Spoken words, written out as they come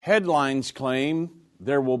Headlines claim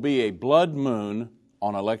there will be a blood moon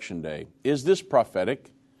on Election Day. Is this prophetic?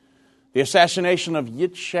 The assassination of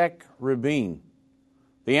Yitzhak Rabin,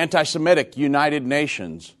 the anti-Semitic United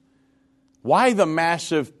Nations. Why the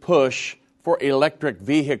massive push for electric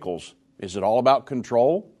vehicles? Is it all about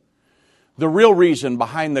control? The real reason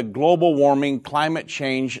behind the global warming, climate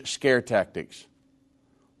change scare tactics.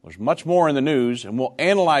 There's much more in the news, and we'll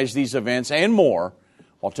analyze these events and more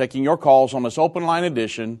while taking your calls on this open line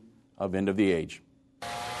edition of End of the Age.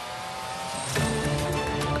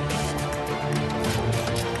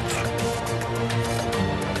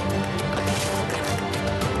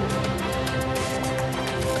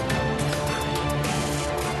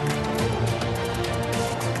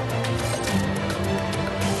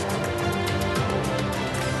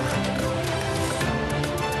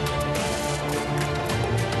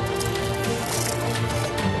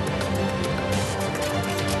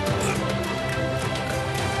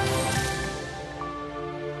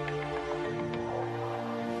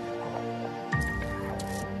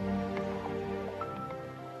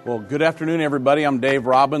 Well, good afternoon, everybody. I'm Dave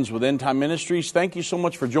Robbins with End Time Ministries. Thank you so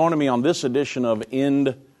much for joining me on this edition of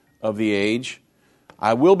End of the Age.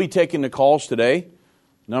 I will be taking the calls today.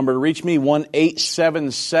 Number to reach me,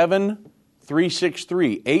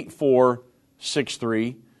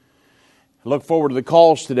 1-877-363-8463. I look forward to the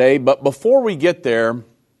calls today. But before we get there,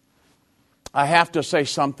 I have to say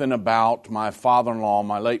something about my father-in-law,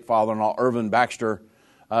 my late father-in-law, Irvin Baxter.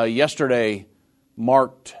 Yesterday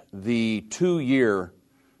marked the 2-year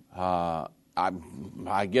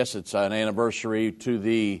I guess it's an anniversary to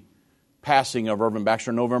the passing of Irvin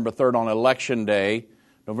Baxter, November 3rd on Election Day,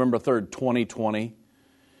 November 3rd, 2020.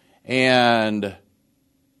 And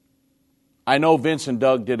I know Vince and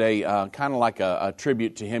Doug did a kind of like a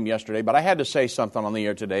tribute to him yesterday, but I had to say something on the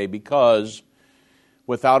air today because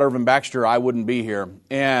without Irvin Baxter, I wouldn't be here.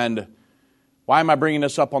 And why am I bringing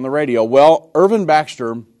this up on the radio? Well, Irvin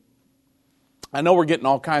Baxter, I know we're getting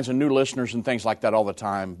all kinds of new listeners and things like that all the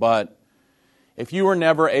time, but if you were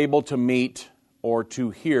never able to meet or to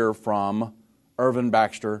hear from Irvin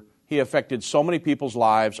Baxter, he affected so many people's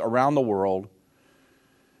lives around the world,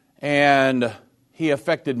 and he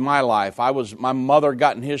affected my life. My mother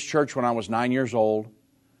got in his church when I was 9 years old.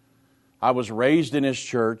 I was raised in his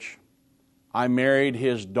church. I married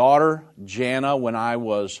his daughter, Jana, when I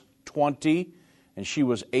was 20, and she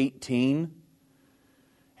was 18.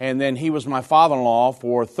 And then he was my father-in-law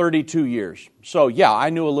for 32 years. So, yeah, I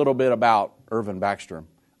knew a little bit about Irvin Baxter.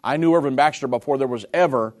 I knew Irvin Baxter before there was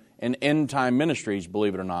ever an End Time Ministries,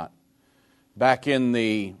 believe it or not. Back in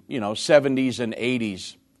the 70s and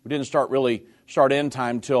 80s. We didn't start End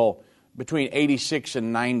Time till between 86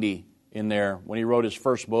 and 90 in there when he wrote his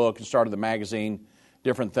first book and started the magazine,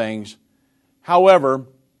 different things. However,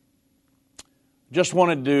 just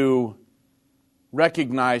wanted to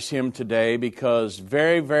recognize him today because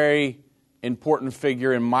very, very important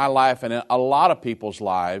figure in my life and in a lot of people's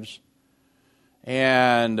lives.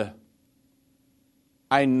 And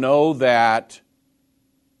I know that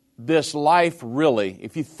this life really,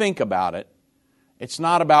 if you think about it, it's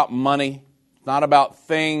not about money, it's not about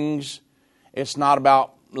things, it's not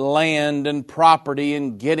about land and property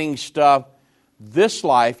and getting stuff. This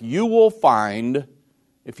life, you will find,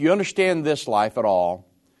 if you understand this life at all,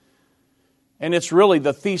 and it's really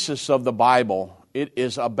the thesis of the Bible. It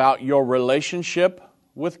is about your relationship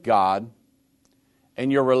with God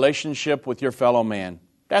and your relationship with your fellow man.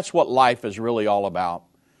 That's what life is really all about.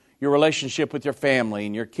 Your relationship with your family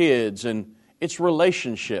and your kids, and it's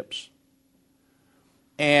relationships.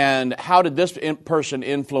 And how did this person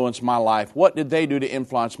influence my life? What did they do to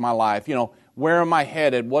influence my life? Where am I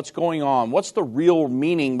headed? What's going on? What's the real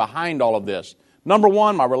meaning behind all of this? Number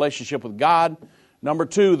one, my relationship with God. Number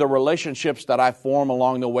two, the relationships that I form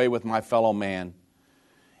along the way with my fellow man.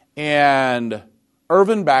 And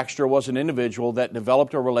Irvin Baxter was an individual that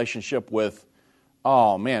developed a relationship with,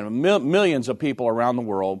 millions of people around the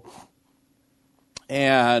world.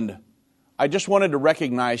 And I just wanted to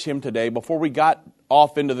recognize him today before we got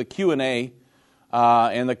off into the Q&A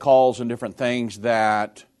and the calls and different things,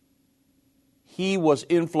 that he was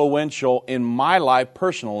influential in my life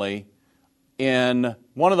personally, in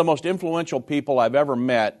one of the most influential people I've ever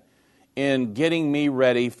met in getting me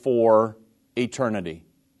ready for eternity.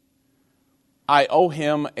 I owe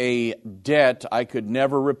him a debt I could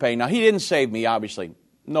never repay. Now, he didn't save me, obviously.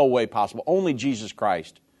 No way possible. Only Jesus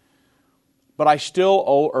Christ. But I still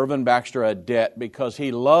owe Irvin Baxter a debt because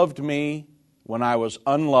he loved me when I was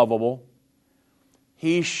unlovable.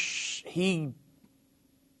 He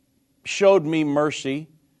showed me mercy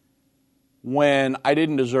when I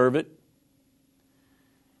didn't deserve it.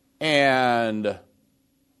 And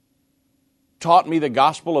taught me the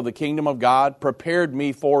gospel of the kingdom of God, prepared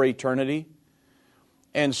me for eternity.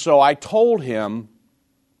 And so I told him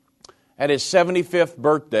at his 75th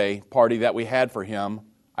birthday party that we had for him,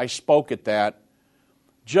 I spoke at that.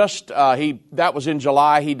 That was in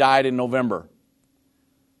July, he died in November.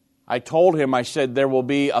 I told him, I said, there will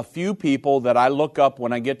be a few people that I look up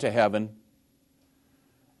when I get to heaven.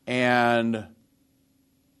 And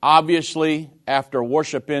obviously, after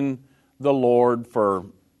worshiping the Lord for,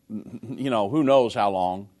 who knows how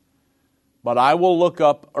long, but I will look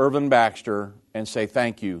up Irvin Baxter and say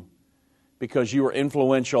thank you, because you were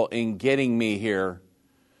influential in getting me here.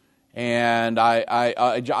 And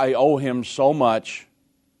I owe him so much.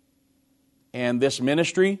 And this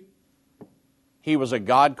ministry, he was a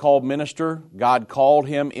God-called minister. God called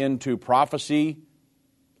him into prophecy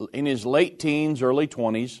in his late teens, early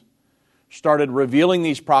 20s, started revealing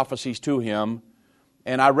these prophecies to him.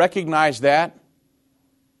 And I recognized that.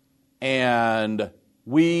 And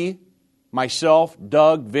we, myself,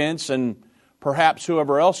 Doug, Vince, and perhaps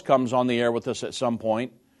whoever else comes on the air with us at some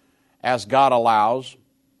point, as God allows,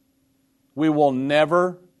 we will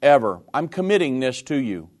never, ever, I'm committing this to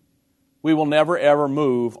you, we will never, ever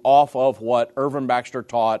move off of what Irvin Baxter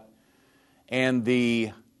taught and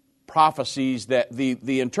the prophecies, that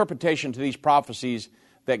the interpretation to these prophecies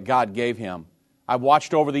that God gave him. I've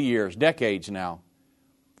watched over the years, decades now,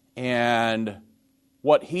 and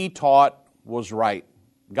what he taught was right.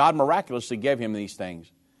 God miraculously gave him these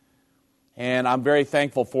things. And I'm very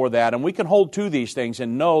thankful for that. And we can hold to these things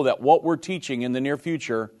and know that what we're teaching in the near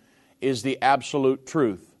future is the absolute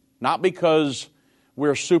truth. Not because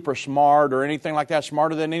we're super smart or anything like that,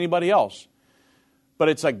 smarter than anybody else. But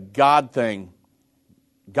it's a God thing.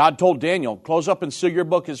 God told Daniel, close up and seal your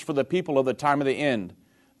book is for the people of the time of the end.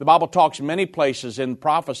 The Bible talks many places in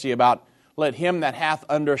prophecy about let him that hath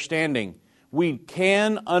understanding. We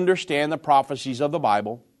can understand the prophecies of the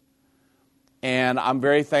Bible. And I'm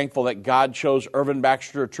very thankful that God chose Irvin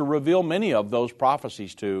Baxter to reveal many of those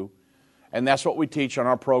prophecies to. And that's what we teach on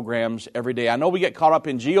our programs every day. I know we get caught up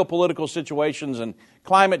in geopolitical situations and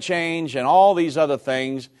climate change and all these other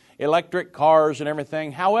things, electric cars and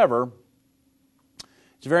everything. However,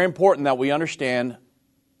 it's very important that we understand,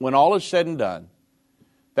 when all is said and done,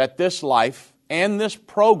 that this life and this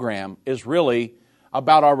program is really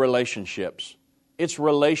about our relationships. It's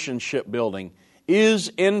relationship building.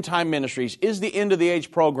 Is End Time Ministries, is the End of the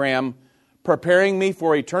Age program preparing me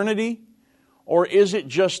for eternity? Or is it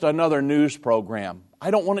just another news program?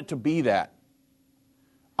 I don't want it to be that.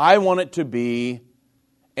 I want it to be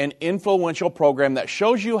an influential program that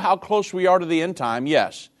shows you how close we are to the end time.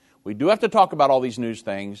 Yes, we do have to talk about all these news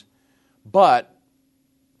things. But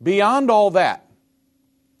beyond all that,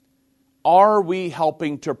 are we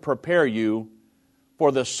helping to prepare you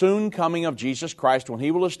for the soon coming of Jesus Christ when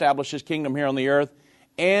He will establish His kingdom here on the earth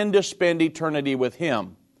and to spend eternity with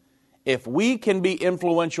Him? If we can be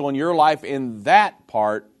influential in your life in that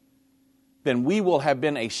part, then we will have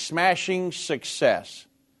been a smashing success.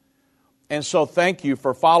 And so thank you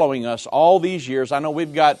for following us all these years. I know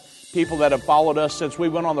we've got people that have followed us since we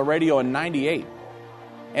went on the radio in '98.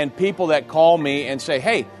 And people that call me and say,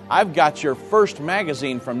 hey, I've got your first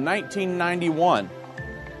magazine from 1991.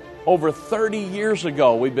 Over 30 years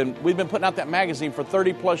ago, we've been putting out that magazine for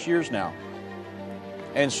 30 plus years now.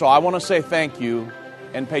 And so I want to say thank you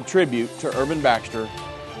and pay tribute to Irvin Baxter.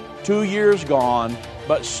 2 years gone,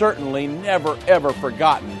 but certainly never, ever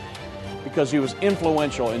forgotten, because he was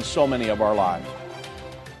influential in so many of our lives.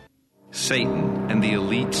 Satan and the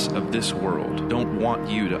elites of this world don't want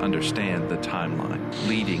you to understand the timeline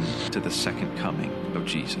leading to the second coming of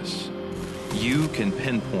Jesus. You can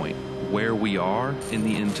pinpoint where we are in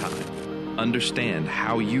the end time, understand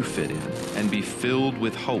how you fit in, and be filled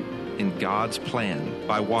with hope in God's plan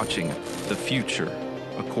by watching The Future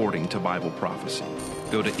According to Bible Prophecy.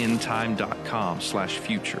 Go to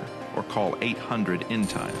endtime.com/future or call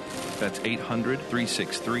 800-END-TIME. That's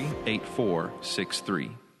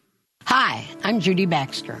 800-363-8463. Hi, I'm Judy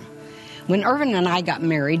Baxter. When Irvin and I got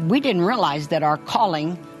married, we didn't realize that our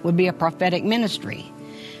calling would be a prophetic ministry.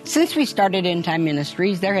 Since we started End Time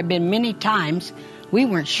Ministries, there have been many times we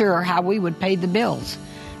weren't sure how we would pay the bills,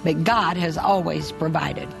 but God has always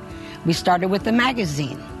provided. We started with the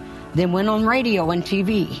magazine, then went on radio and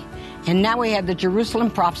TV, and now we have the Jerusalem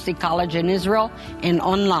Prophecy College in Israel and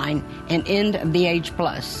online and End of the Age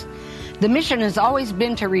Plus. The mission has always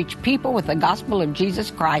been to reach people with the gospel of Jesus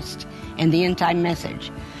Christ and the end time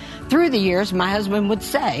message. Through the years, my husband would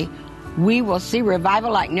say, we will see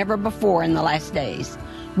revival like never before in the last days.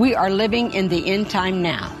 We are living in the end time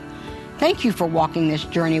now. Thank you for walking this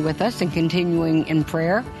journey with us and continuing in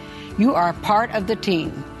prayer. You are a part of the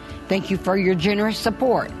team. Thank you for your generous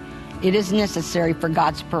support. It is necessary for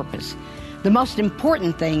God's purpose. The most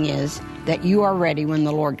important thing is that you are ready when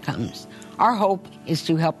the Lord comes. Our hope is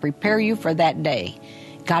to help prepare you for that day.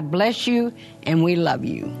 God bless you, and we love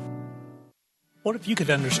you. What if you could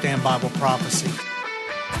understand Bible prophecy?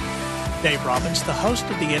 Dave Robbins, the host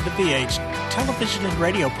of the End of the Age television and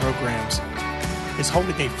radio programs, is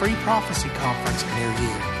holding a free prophecy conference near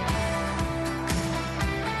you.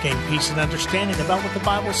 Gain peace and understanding about what the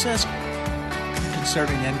Bible says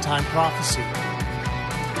concerning end-time prophecy.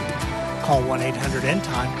 Call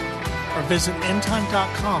 1-800-END-TIME or visit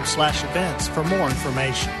endtime.com/events for more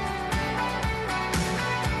information.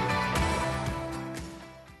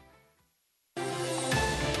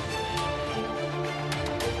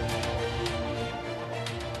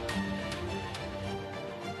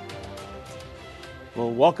 Well,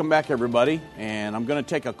 welcome back, everybody. And I'm going to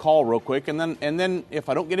take a call real quick. And then if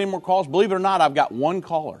I don't get any more calls, believe it or not, I've got one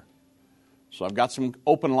caller. So I've got some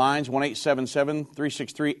open lines,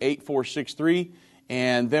 1-877-363-8463.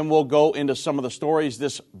 And then we'll go into some of the stories.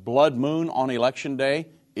 This blood moon on Election Day,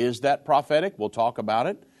 is that prophetic? We'll talk about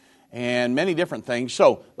it. And many different things.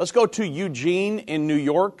 So let's go to Eugene in New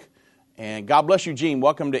York. And God bless you, Eugene.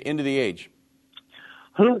 Welcome to End of the Age.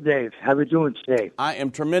 Hello, Dave. How are you doing today? I am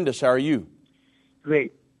tremendous. How are you?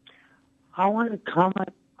 Great. I would like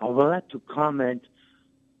to comment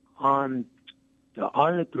on the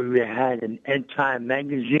article we had in End Time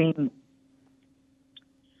magazine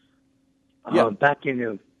back in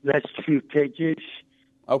the last few pages.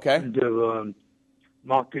 Okay. The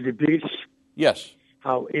Mark of the Beast. Yes.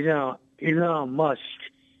 How Elon Musk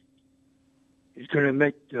is going to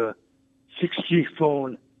make the 6G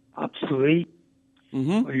phone obsolete.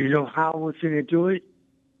 Mm-hmm. You know how he's going to do it?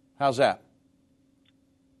 How's that?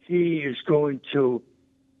 He is going to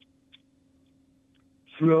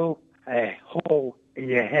drill a hole in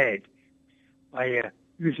your head by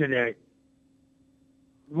using a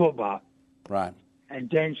robot. Right. And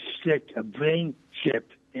then stick a brain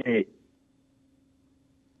chip in it.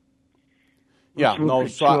 Yeah, no,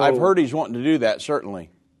 so I've heard he's wanting to do that, certainly.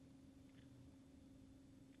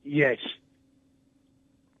 Yes.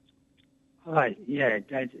 All right, yeah.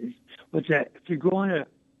 What's that? If you go on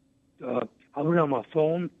I went on my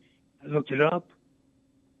phone, I looked it up.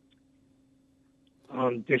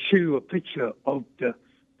 They show you a picture of the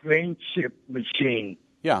brain chip machine.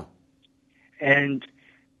 Yeah. And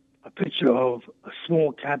a picture of a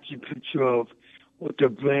small capture picture of what the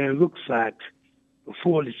brain looks like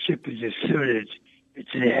before the chip is inserted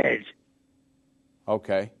into the head.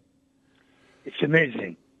 Okay. It's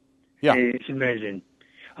amazing. Yeah. It's amazing.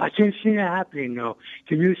 I can see it happening now.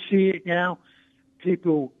 Can you see it now?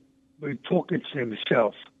 People were talking to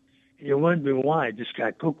themselves. And you're wondering why. This guy,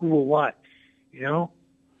 Coco or what? You know?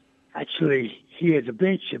 Actually, he has a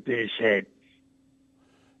brain chip in his head.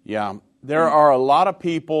 Yeah. There are a lot of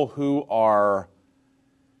people who are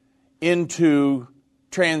into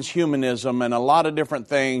transhumanism and a lot of different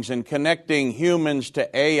things and connecting humans to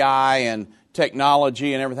AI and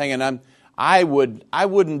technology and everything. And I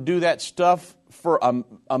wouldn't do that stuff for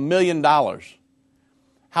 $1 million.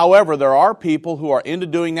 However, there are people who are into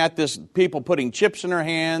doing that, people putting chips in their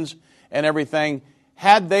hands and everything.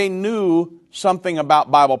 Had they knew something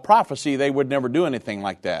about Bible prophecy, they would never do anything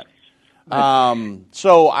like that.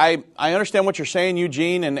 So I understand what you're saying,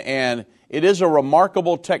 Eugene, and it is a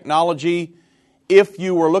remarkable technology. If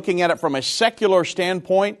you were looking at it from a secular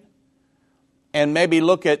standpoint and maybe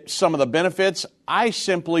look at some of the benefits, I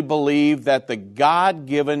simply believe that the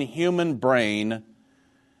God-given human brain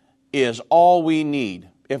is all we need.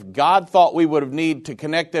 If God thought we would have need to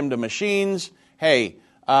connect them to machines, hey,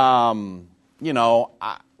 I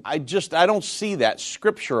don't see that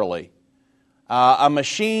scripturally. A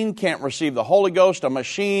machine can't receive the Holy Ghost. A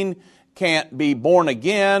machine can't be born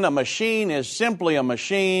again. A machine is simply a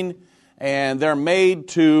machine, and they're made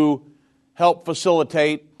to help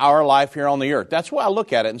facilitate our life here on the earth. That's why I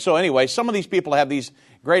look at it. And so anyway, some of these people have these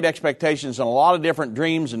great expectations and a lot of different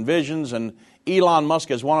dreams and visions, and Elon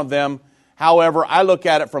Musk is one of them. However, I look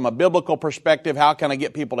at it from a biblical perspective. How can I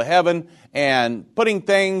get people to heaven? And putting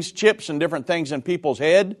things, chips and different things in people's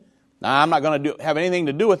head. Now, I'm not going to have anything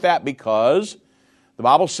to do with that because the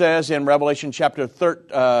Bible says in Revelation chapter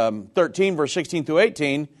 13, verse 16 through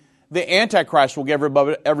 18, the Antichrist will give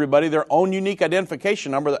everybody their own unique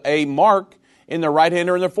identification number, a mark in their right hand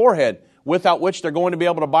or in their forehead, without which they're going to be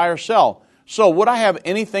able to buy or sell. So would I have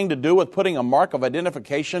anything to do with putting a mark of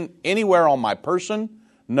identification anywhere on my person?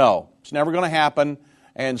 No, it's never going to happen.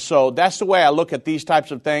 And so that's the way I look at these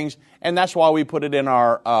types of things, and that's why we put it in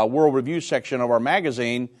our World Review section of our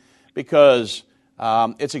magazine, because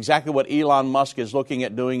It's exactly what Elon Musk is looking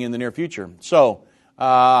at doing in the near future. So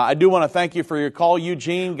I do want to thank you for your call,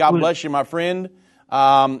 Eugene. God bless you, my friend.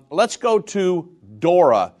 Let's go to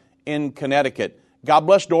Dora in Connecticut. God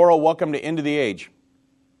bless, Dora. Welcome to End of the Age.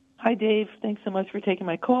 Hi, Dave. Thanks so much for taking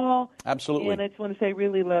my call. Absolutely. And I just want to say I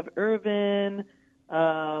really love Irvin.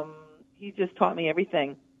 He just taught me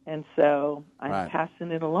everything. And so I'm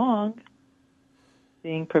passing it along,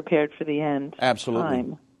 being prepared for the end.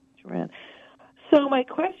 Absolutely. Time. So my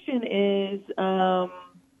question is, I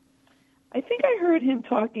think I heard him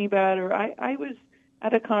talking about, or I was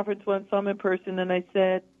at a conference once, saw him in person, and I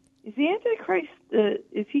said, is the Antichrist,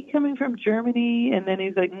 is he coming from Germany? And then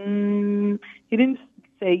he's like, he didn't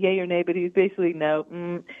say yay or nay, but he was basically no.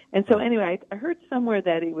 And so anyway, I heard somewhere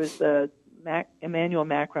that it was Emmanuel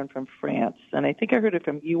Macron from France, and I think I heard it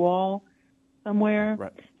from you all somewhere.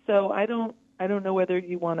 Right. So I don't know whether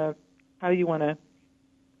you want to, how you want to.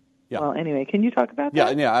 Yeah. Well, anyway, can you talk about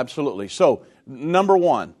that? Yeah, absolutely. So number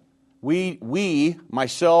one, we,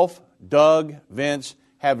 myself, Doug, Vince,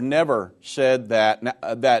 have never said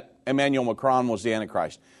that Emmanuel Macron was the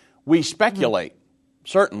Antichrist. We speculate,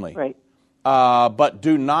 certainly, right, but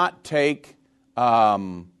do not take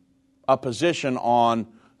a position on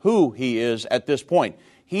who he is at this point.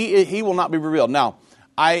 He will not be revealed. Now,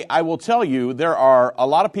 I will tell you, there are a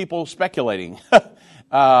lot of people speculating.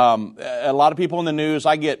 A lot of people in the news.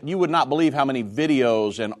 You would not believe how many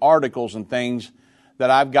videos and articles and things that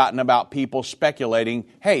I've gotten about people speculating,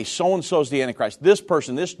 hey, so-and-so's the Antichrist. This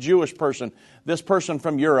person, this Jewish person, this person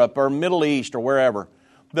from Europe or Middle East or wherever.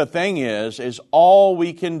 The thing is all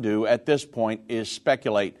we can do at this point is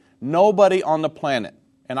speculate. Nobody on the planet,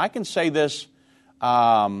 and I can say this with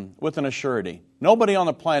an assurity, nobody on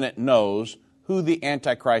the planet knows who the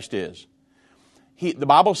Antichrist is. The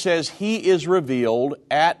Bible says he is revealed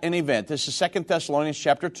at an event. This is 2 Thessalonians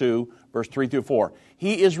chapter 2, verse 3 through 4.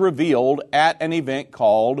 He is revealed at an event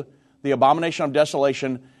called the Abomination of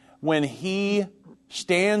Desolation, when he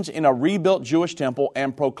stands in a rebuilt Jewish temple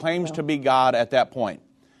and proclaims to be God at that point.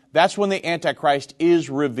 That's when the Antichrist is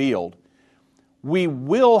revealed. We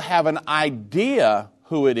will have an idea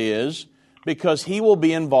who it is because he will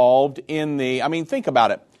be involved in think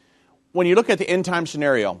about it. When you look at the end time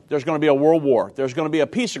scenario, there's going to be a world war. There's going to be a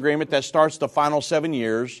peace agreement that starts the final 7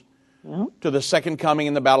 years to the second coming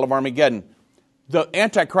in the Battle of Armageddon. The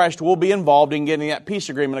Antichrist will be involved in getting that peace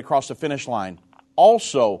agreement across the finish line.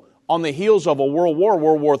 Also, on the heels of a world war,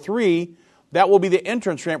 World War III, that will be the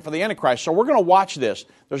entrance ramp for the Antichrist. So we're going to watch this.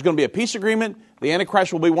 There's going to be a peace agreement. The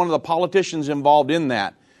Antichrist will be one of the politicians involved in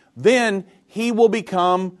that. Then he will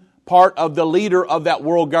become part of the leader of that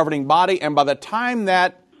world governing body, and by the time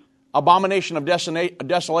that Abomination of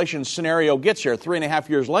Desolation scenario gets here 3.5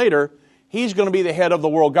 years later, he's going to be the head of the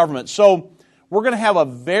world government. So we're going to have a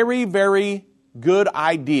very, very good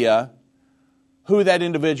idea who that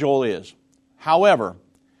individual is. However,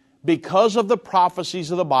 because of the prophecies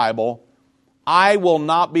of the Bible, I will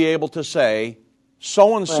not be able to say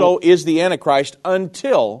so-and-so is the Antichrist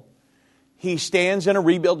until he stands in a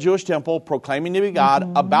rebuilt Jewish temple proclaiming to be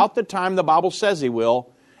God about the time the Bible says he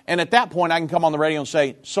will. And at that point, I can come on the radio and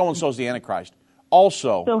say, so-and-so is the Antichrist.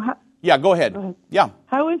 Also, go ahead. Yeah.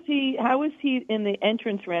 How is he in the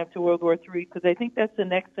entrance ramp to World War III? Because I think that's the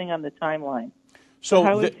next thing on the timeline. So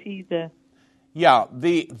how is he the... Yeah,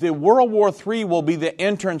 the World War III will be the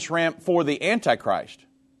entrance ramp for the Antichrist.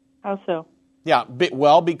 How so? Yeah,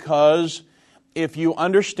 because if you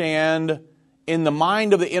understand, in the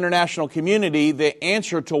mind of the international community, the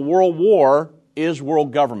answer to world war is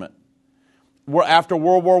world government. After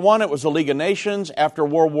World War I, it was the League of Nations. After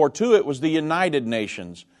World War II, it was the United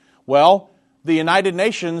Nations. Well, the United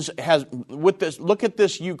Nations has, look at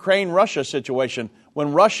this Ukraine-Russia situation.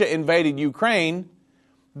 When Russia invaded Ukraine,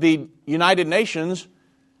 the United Nations,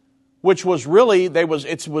 which was really,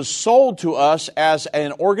 it was sold to us as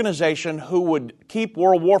an organization who would keep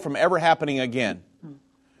World War from ever happening again.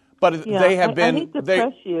 But they have been... I hate to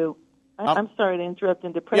press you. I'm sorry to interrupt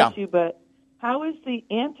and to press you, but how is the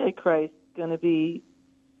Antichrist going to be...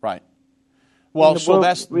 Right. Well, so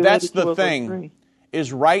that's the thing,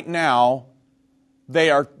 is right now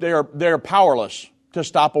they're powerless to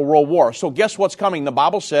stop a world war. So guess what's coming? The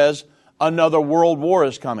Bible says another world war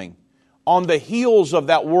is coming. On the heels of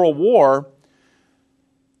that world war,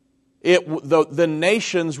 the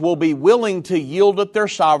nations will be willing to yield up their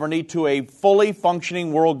sovereignty to a fully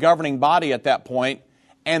functioning world governing body at that point,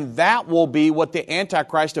 and that will be what the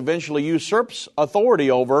Antichrist eventually usurps authority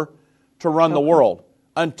over to run the world.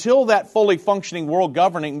 Until that fully functioning world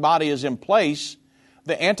governing body is in place,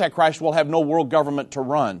 the Antichrist will have no world government to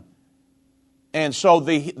run. And so on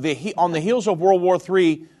the heels of World War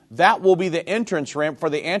III, that will be the entrance ramp for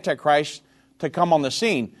the Antichrist to come on the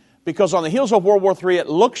scene. Because on the heels of World War III, it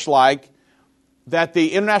looks like that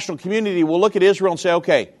the international community will look at Israel and say,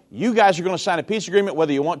 okay, you guys are going to sign a peace agreement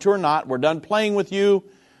whether you want to or not. We're done playing with you.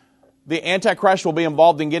 The Antichrist will be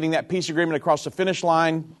involved in getting that peace agreement across the finish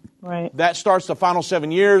line. Right. That starts the final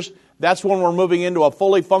 7 years. That's when we're moving into a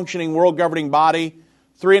fully functioning world governing body.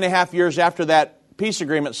 3.5 years after that peace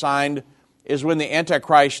agreement signed is when the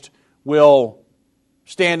Antichrist will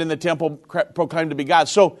stand in the temple, proclaim to be God.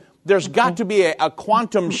 So there's got to be a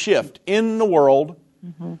quantum shift in the world.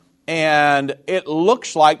 And it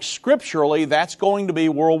looks like scripturally that's going to be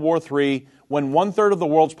World War III when 1/3 of the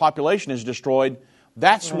world's population is destroyed.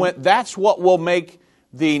 That's what will make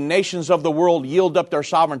the nations of the world yield up their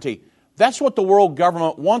sovereignty. That's what the world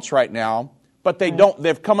government wants right now, but they don't.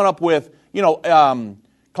 They've come up with,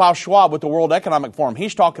 Klaus Schwab with the World Economic Forum.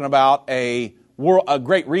 He's talking about a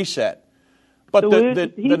great reset. But so he's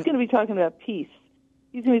going to be talking about peace.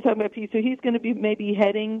 He's going to be talking about peace. So he's going to be maybe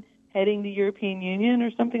heading the European Union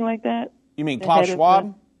or something like that. You mean Klaus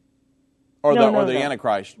Schwab, or the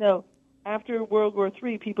Antichrist? No. After World War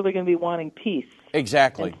III, people are going to be wanting peace.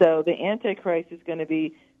 Exactly. And so the Antichrist is going to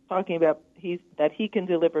be talking about that he can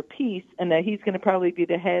deliver peace, and that he's going to probably be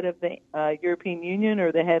the head of the European Union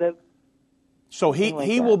or the head of. So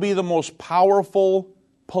he will be the most powerful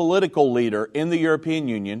political leader in the European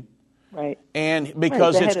Union. Right. And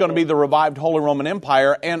because it's going to be the revived Holy Roman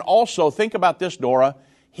Empire. And also, think about this, Dora.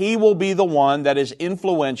 He will be the one that is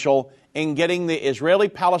influential in getting the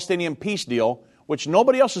Israeli-Palestinian peace deal, which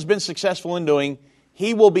nobody else has been successful in doing.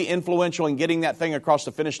 He will be influential in getting that thing across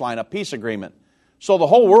the finish line, a peace agreement. So the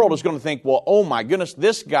whole world is going to think, well, oh my goodness,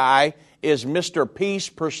 this guy is Mr. Peace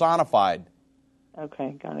personified.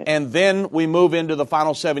 Okay, got it. And then we move into the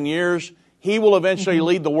final 7 years. He will eventually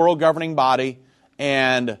lead the world governing body,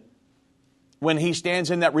 and when he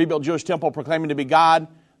stands in that rebuilt Jewish temple proclaiming to be God,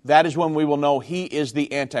 that is when we will know he is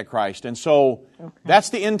the Antichrist. And so that's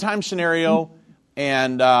the end time scenario,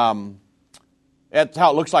 and that's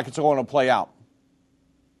how it looks like it's going to play out.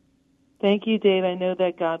 Thank you, Dave. I know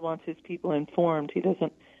that God wants his people informed. He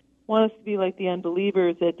doesn't want us to be like the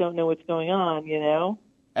unbelievers that don't know what's going on,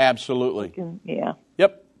 Absolutely. Yeah.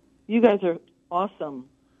 Yep. You guys are awesome.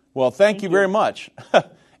 Well, thank you very much.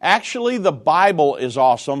 Actually, the Bible is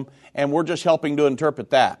awesome, and we're just helping to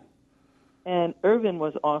interpret that. And Irvin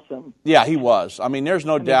was awesome. Yeah, he was. I mean, there's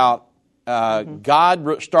no doubt.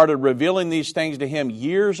 God started revealing these things to him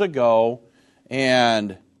years ago,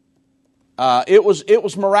 and it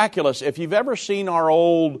was miraculous. If you've ever seen our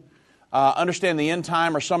old Understand the End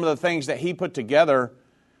Time or some of the things that he put together,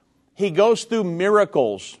 he goes through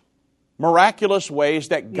miracles, miraculous ways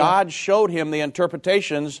that God showed him the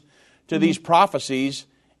interpretations to these prophecies.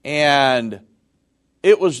 And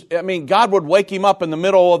God would wake him up in the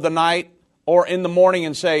middle of the night or in the morning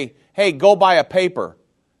and say, hey, go buy a paper.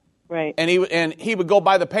 Right. And he would go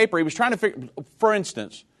buy the paper. He was trying to figure, for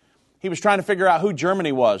instance, he was trying to figure out who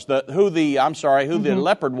Germany was, who the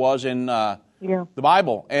leopard was in the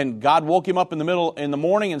Bible. And God woke him up in the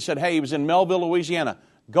morning and said, hey, he was in Melville, Louisiana.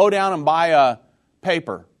 Go down and buy a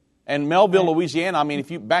paper. And Melville, Louisiana, I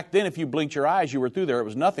mean, back then, if you blinked your eyes, you were through there. It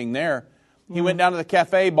was nothing there. He went down to the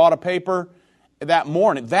cafe, bought a paper. That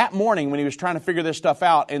morning, when he was trying to figure this stuff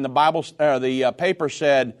out, and the paper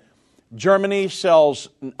said, Germany sells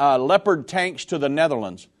Leopard tanks to the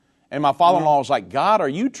Netherlands. And my father-in-law was like, God, are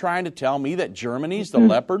you trying to tell me that Germany's the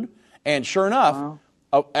Leopard? And sure enough,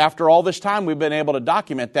 after all this time, we've been able to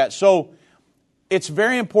document that. So it's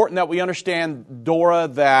very important that we understand, Dora,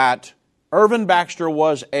 that Irvin Baxter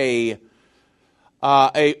was a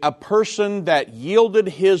person that yielded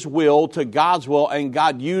his will to God's will, and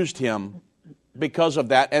God used him because of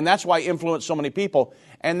that. And that's why he influenced so many people.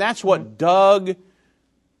 And that's what Doug,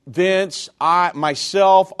 Vince,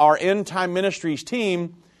 myself, our End Time Ministries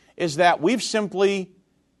team, is that we've simply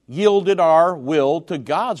yielded our will to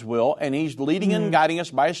God's will, and he's leading and guiding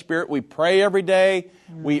us by his Spirit. We pray every day.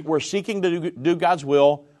 We're seeking to do God's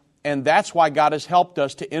will, and that's why God has helped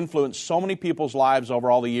us to influence so many people's lives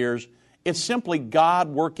over all the years. It's simply God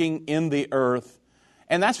working in the earth.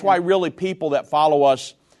 And that's why really people that follow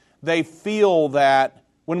us, they feel that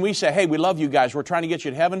when we say, hey, we love you guys, we're trying to get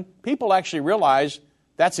you to heaven, people actually realize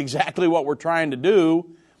that's exactly what we're trying to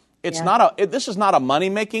do. This is not a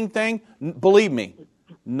money-making thing. Believe me,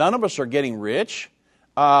 none of us are getting rich.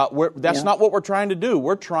 That's not what we're trying to do.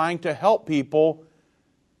 We're trying to help people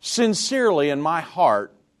sincerely in my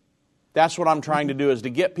heart. That's what I'm trying to do, is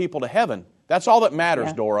to get people to heaven. That's all that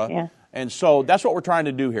matters, Dora. Yeah. And so that's what we're trying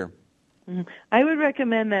to do here. I would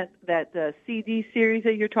recommend that CD series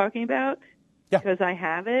that you're talking about. Yeah. because I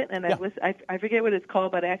have it, and I forget what it's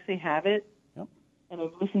called, but I actually have it. Yep. And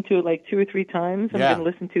I've listened to it like 2 or 3 times. I'm Yeah. going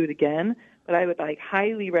to listen to it again, but I would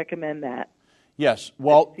highly recommend that. Yes.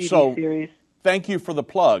 Well, CD so series. thank you for the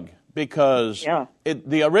plug, because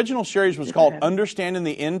the original series was called Understanding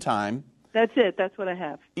the End Time. That's it. That's what I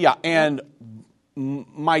have. Yeah, and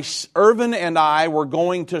Irvin and I were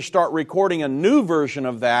going to start recording a new version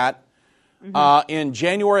of that in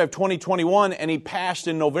January of 2021, and he passed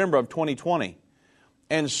in November of 2020.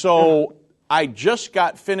 And so I just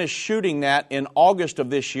got finished shooting that in August of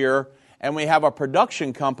this year, and we have a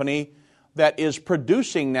production company that is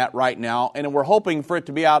producing that right now, and we're hoping for it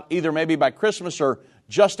to be out either maybe by Christmas or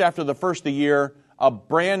just after the first of the year, a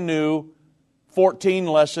brand new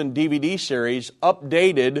 14-lesson DVD series,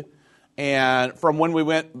 updated, and from when we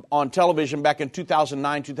went on television back in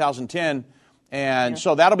 2009, 2010. And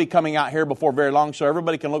so that'll be coming out here before very long, so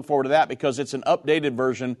everybody can look forward to that, because it's an updated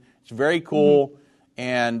version. It's very cool,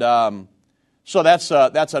 and so that's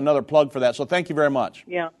another plug for that. So thank you very much.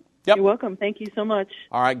 Yeah. Yep. You're welcome. Thank you so much.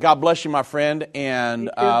 All right. God bless you, my friend.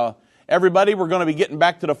 And everybody, we're going to be getting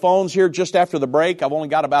back to the phones here just after the break. I've only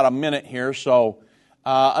got about a minute here. So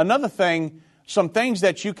another thing, some things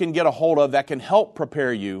that you can get a hold of that can help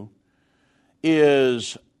prepare you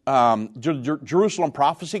is Jerusalem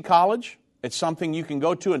Prophecy College. It's something you can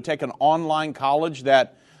go to and take an online college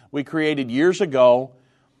that we created years ago.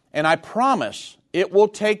 And I promise it will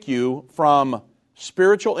take you from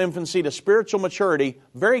spiritual infancy to spiritual maturity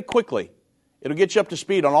very quickly. It'll get you up to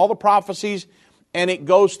speed on all the prophecies, and it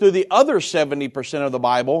goes through the other 70% of the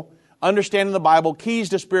Bible, understanding the Bible, keys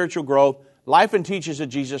to spiritual growth, life and teachings of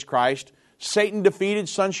Jesus Christ, Satan defeated,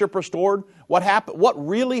 sonship restored, what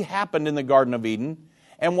really happened in the Garden of Eden,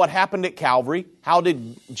 and what happened at Calvary. How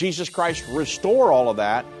did Jesus Christ restore all of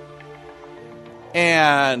that?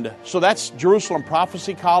 And so that's Jerusalem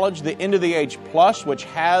Prophecy College, the End of the Age Plus, which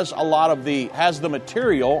has the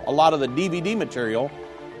material, a lot of the DVD material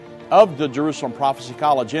of the Jerusalem Prophecy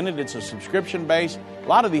College in it. It's a subscription base. A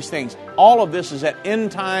lot of these things. All of this is at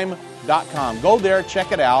endtime.com. Go there,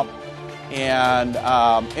 check it out, and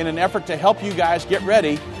in an effort to help you guys get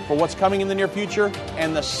ready for what's coming in the near future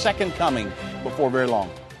and the second coming before very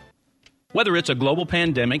long. Whether it's a global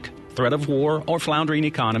pandemic, threat of war, or floundering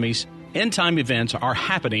economies, end-time events are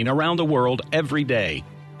happening around the world every day.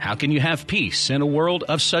 How can you have peace in a world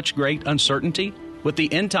of such great uncertainty? With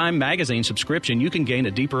the End Time magazine subscription, you can gain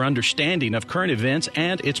a deeper understanding of current events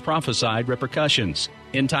and its prophesied repercussions.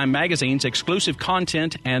 End Time magazine's exclusive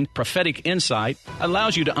content and prophetic insight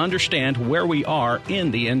allows you to understand where we are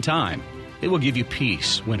in the end time. It will give you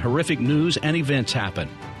peace when horrific news and events happen.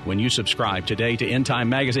 When you subscribe today to End Time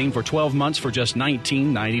magazine for 12 months for just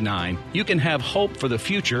 $19.99, you can have hope for the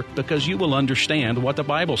future because you will understand what the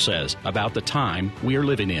Bible says about the time we are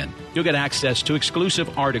living in. You'll get access to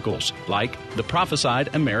exclusive articles like the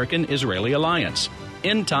Prophesied American-Israeli Alliance,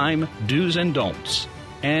 End Time Do's and Don'ts,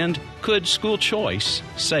 and Could School Choice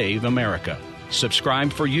Save America?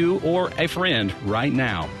 Subscribe for you or a friend right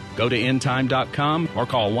now. Go to endtime.com or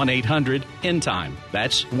call 1-800-END-TIME.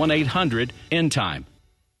 That's 1-800-END-TIME.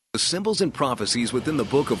 The symbols and prophecies within the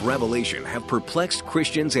book of Revelation have perplexed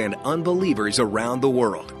Christians and unbelievers around the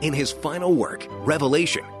world. In his final work,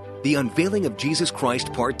 Revelation, The Unveiling of Jesus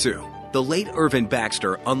Christ Part 2, the late Irvin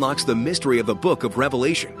Baxter unlocks the mystery of the book of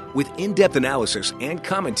Revelation with in-depth analysis and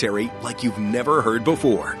commentary like you've never heard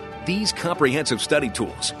before. These comprehensive study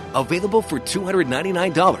tools, available for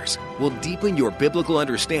 $299, will deepen your biblical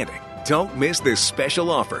understanding. Don't miss this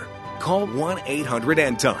special offer. Call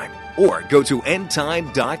 1-800-END-TIME or go to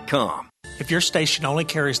endtime.com. If your station only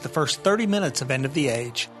carries the first 30 minutes of End of the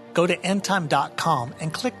Age, go to endtime.com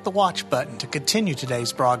and click the watch button to continue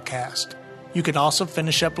today's broadcast. You can also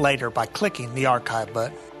finish up later by clicking the archive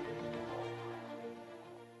button.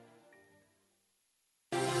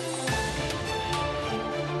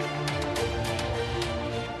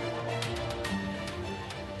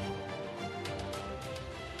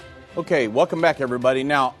 Okay, welcome back, everybody.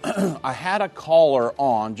 Now, I had a caller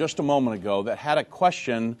on just a moment ago that had a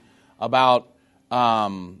question about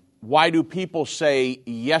why do people say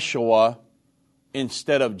Yeshua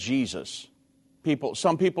instead of Jesus?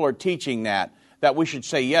 Some people are teaching that we should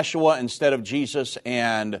say Yeshua instead of Jesus,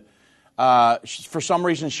 and for some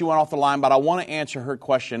reason she went off the line, but I want to answer her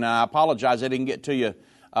question, and I apologize I didn't get to you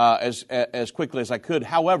as quickly as I could.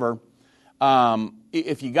 However,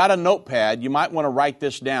 if you got a notepad, you might want to write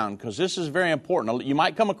this down because this is very important. You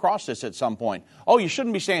might come across this at some point. Oh, you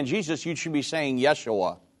shouldn't be saying Jesus, you should be saying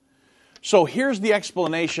Yeshua. So here's the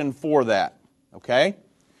explanation for that, okay?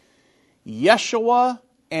 Yeshua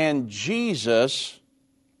and Jesus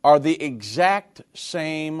are the exact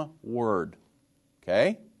same word.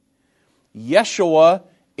 Okay? Yeshua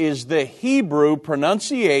is the Hebrew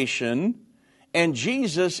pronunciation, and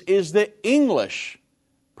Jesus is the English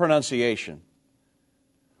pronunciation.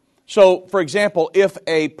 So, for example, if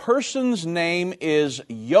a person's name is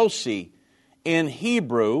Yossi in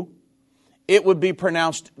Hebrew, it would be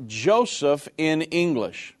pronounced Joseph in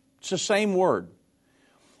English. It's the same word.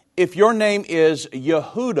 If your name is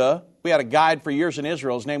Yehuda, we had a guide for years in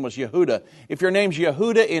Israel, his name was Yehuda. If your name's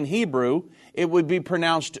Yehuda in Hebrew, it would be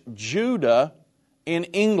pronounced Judah in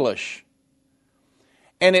English.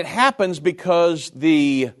 And it happens because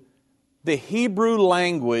the Hebrew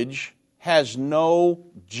language has no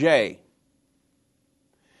J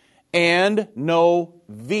and no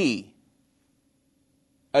V.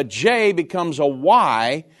 A J becomes a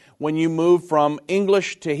Y when you move from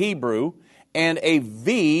English to Hebrew, and a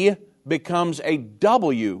V becomes a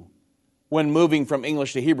W when moving from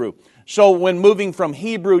English to Hebrew. So when moving from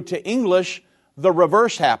Hebrew to English, the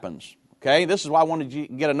reverse happens. Okay, this is why I wanted you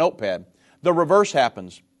to get a notepad. The reverse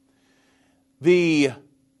happens. That's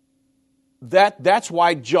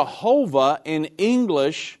why Jehovah in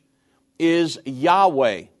English is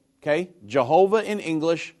Yahweh. Okay, Jehovah in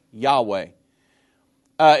English, Yahweh.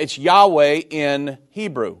 It's Yahweh in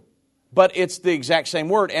Hebrew, but it's the exact same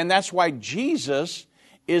word, and that's why Jesus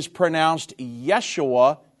is pronounced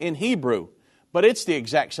Yeshua in Hebrew, but it's the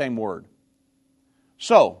exact same word.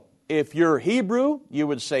 So, if you're Hebrew, you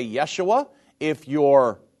would say Yeshua. If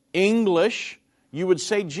you're English, you would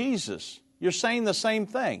say Jesus. You're saying the same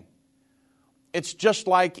thing. It's just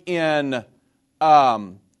like in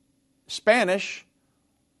Spanish,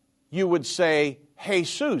 you would say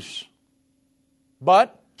Jesus.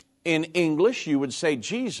 But in English, you would say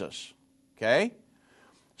Jesus. Okay?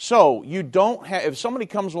 So, you don't have, if somebody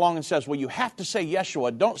comes along and says, well, you have to say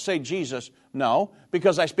Yeshua, don't say Jesus. No,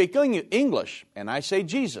 because I speak English and I say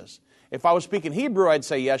Jesus. If I was speaking Hebrew, I'd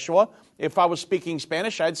say Yeshua. If I was speaking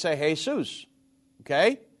Spanish, I'd say Jesus.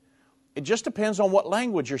 Okay? It just depends on what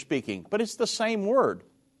language you're speaking, but it's the same word.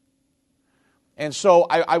 And so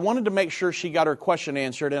I wanted to make sure she got her question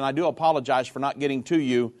answered, and I do apologize for not getting to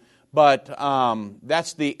you, but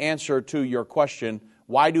that's the answer to your question.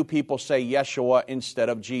 Why do people say Yeshua instead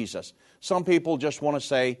of Jesus? Some people just want to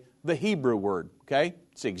say the Hebrew word, okay?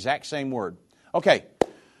 It's the exact same word. Okay,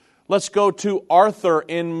 let's go to Arthur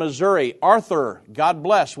in Missouri. Arthur, God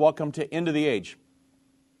bless. Welcome to End of the Age.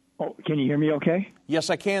 Oh, can you hear me okay? Yes,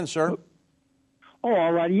 I can, sir. Oh,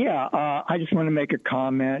 all right. Yeah, I just want to make a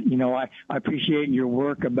comment. You know, I appreciate your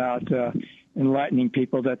work about enlightening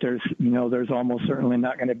people that there's almost certainly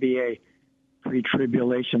not going to be a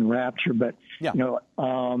pre-tribulation rapture. But, yeah. You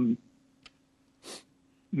know,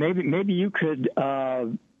 maybe you could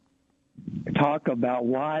talk about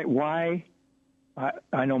why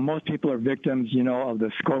I know most people are victims, you know, of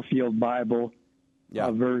the Scofield Bible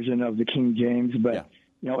version of the King James, but,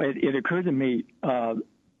 you know, it occurred to me,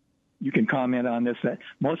 you can comment on this, that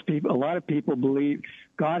a lot of people believe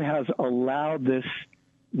God has allowed this,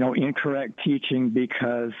 you know, incorrect teaching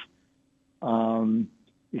because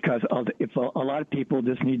if a lot of people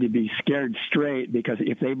just need to be scared straight, because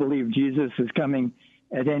if they believe Jesus is coming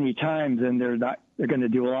at any time, then they're going to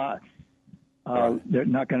do a lot. They're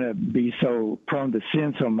not going to be so prone to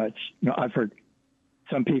sin so much. You know, I've heard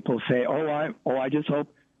some people say, I just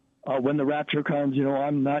hope when the rapture comes, you know,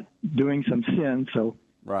 I'm not doing some sin. So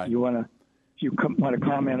if you want to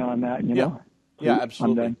comment on that, you know? Yeah,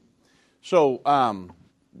 absolutely. So I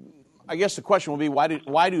guess the question will be,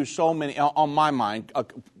 why do so many, on my mind,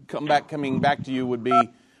 coming back to you would be,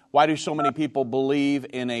 why do so many people believe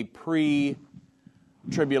in a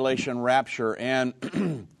pre-tribulation rapture?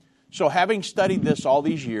 And so having studied this all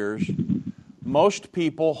these years, most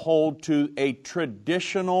people hold to a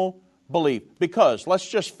traditional belief. Because, let's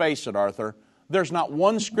just face it, Arthur, there's not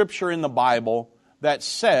one scripture in the Bible that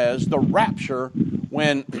says the rapture,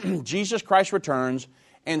 when Jesus Christ returns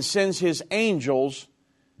and sends His angels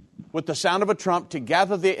with the sound of a trump to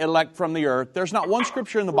gather the elect from the earth. There's not one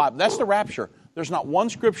scripture in the Bible. That's the rapture. There's not one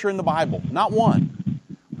scripture in the Bible, not one,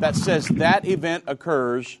 that says that event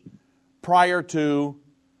occurs prior to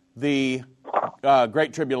the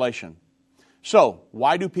Great Tribulation. So,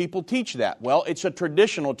 why do people teach that? Well, it's a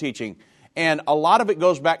traditional teaching. And a lot of it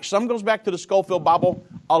goes back, some goes back to the Scofield Bible.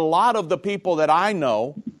 A lot of the people that I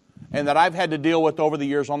know and that I've had to deal with over the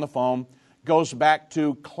years on the phone goes back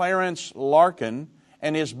to Clarence Larkin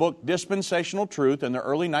and his book, Dispensational Truth, in the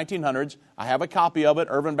early 1900s. I have a copy of it.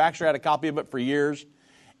 Irvin Baxter had a copy of it for years.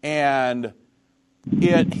 And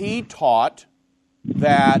he taught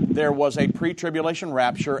that there was a pre-tribulation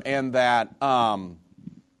rapture and that the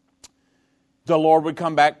Lord would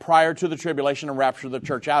come back prior to the tribulation and rapture the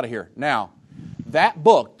church out of here. Now, That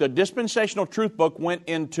book, the Dispensational Truth Book, went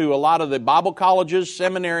into a lot of the Bible colleges,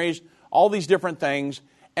 seminaries, all these different things,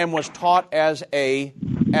 and was taught as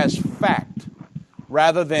fact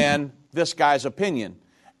rather than this guy's opinion.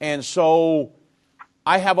 And so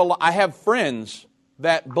I have friends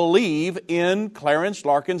that believe in Clarence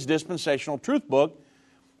Larkin's Dispensational Truth Book,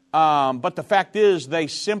 but the fact is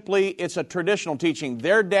it's a traditional teaching.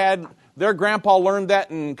 Their grandpa learned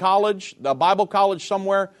that in college, the Bible college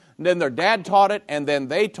somewhere, and then their dad taught it, and then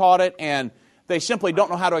they taught it, and they simply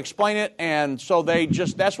don't know how to explain it, and so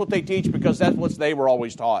that's what they teach because that's what they were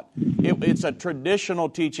always taught. It's a traditional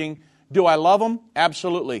teaching. Do I love them?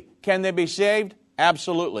 Absolutely. Can they be saved?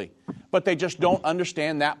 Absolutely. But they just don't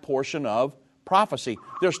understand that portion of prophecy.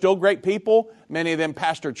 They're still great people. Many of them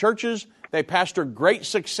pastor churches. They pastor great,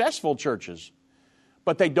 successful churches.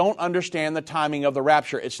 But they don't understand the timing of the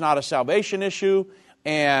rapture. It's not a salvation issue,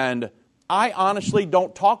 and I honestly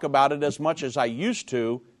don't talk about it as much as I used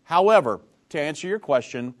to. However, to answer your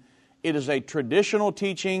question, it is a traditional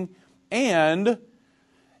teaching, and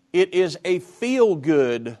it is a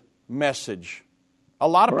feel-good message. A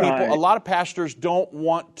lot of people, a lot of pastors don't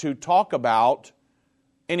want to talk about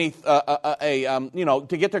any, to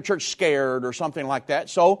get their church scared or something like that.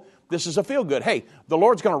 So this is a feel-good. Hey, the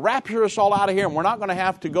Lord's going to rapture us all out of here, and we're not going to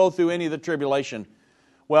have to go through any of the tribulation.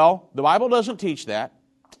 Well, the Bible doesn't teach that.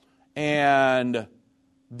 And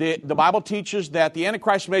the Bible teaches that the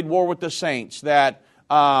Antichrist made war with the saints, that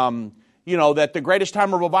that the greatest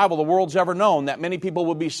time of revival the world's ever known, that many people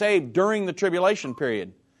would be saved during the tribulation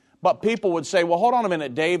period. But people would say, well, hold on a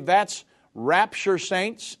minute, Dave, that's rapture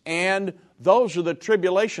saints and those are the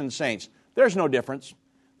tribulation saints. There's no difference.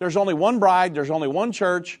 There's only one bride, there's only one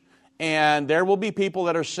church, and there will be people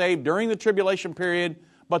that are saved during the tribulation period,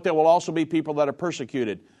 but there will also be people that are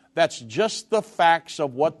persecuted. That's just the facts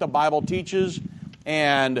of what the Bible teaches,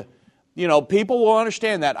 and people will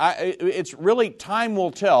understand that. It's really time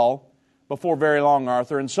will tell before very long,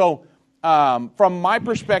 Arthur. And so, from my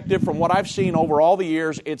perspective, from what I've seen over all the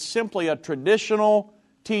years, it's simply a traditional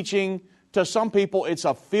teaching. To some people, it's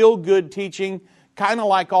a feel-good teaching, kind of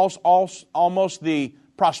like almost the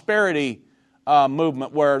prosperity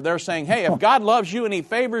movement, where they're saying, hey, if God loves you and He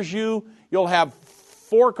favors you, you'll have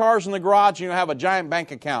 4 cars in the garage and you'll have a giant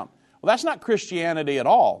bank account. Well, that's not Christianity at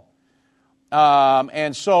all.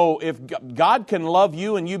 And so if God can love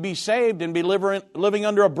you and you be saved and be living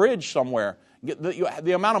under a bridge somewhere,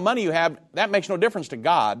 the amount of money you have, that makes no difference to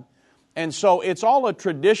God. And so it's all a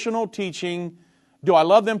traditional teaching. Do I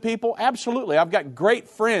love them people? Absolutely. I've got great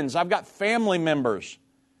friends. I've got family members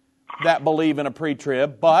that believe in a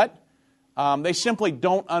pre-trib, but they simply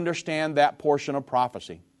don't understand that portion of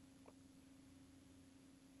prophecy.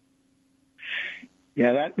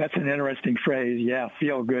 Yeah, that's an interesting phrase. Yeah,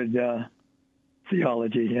 feel-good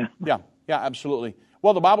theology, yeah. Yeah, absolutely.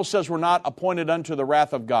 Well, the Bible says we're not appointed unto the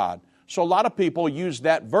wrath of God. So a lot of people use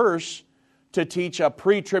that verse to teach a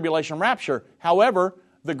pre-tribulation rapture. However,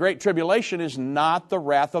 the Great Tribulation is not the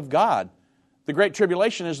wrath of God. The Great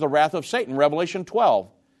Tribulation is the wrath of Satan, Revelation 12.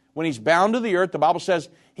 When he's bound to the earth, the Bible says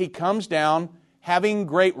he comes down having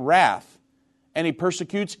great wrath, and he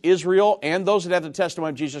persecutes Israel and those that have the testimony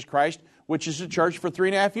of Jesus Christ, which is the church, for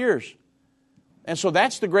 3.5 years. And so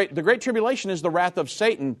that's the Great Tribulation is the wrath of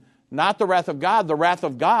Satan, not the wrath of God. The wrath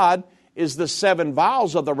of God is the 7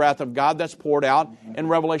 vials of the wrath of God that's poured out in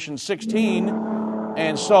Revelation 16.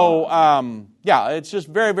 And so, it's just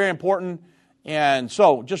very, very important. And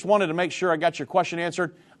so just wanted to make sure I got your question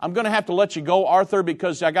answered. I'm going to have to let you go, Arthur,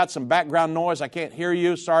 because I got some background noise. I can't hear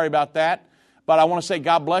you. Sorry about that. But I want to say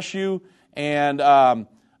God bless you. And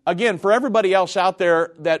again, for everybody else out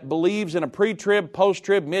there that believes in a pre-trib,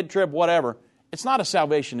 post-trib, mid-trib, whatever, it's not a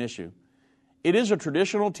salvation issue. It is a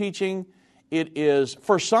traditional teaching. It is,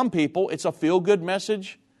 for some people, it's a feel-good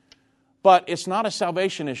message, but it's not a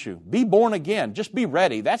salvation issue. Be born again. Just be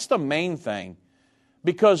ready. That's the main thing.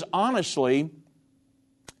 Because honestly,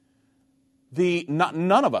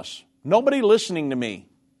 none of us, nobody listening to me,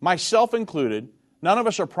 myself included, none of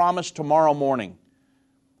us are promised tomorrow morning.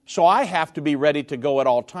 So I have to be ready to go at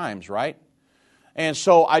all times, right? And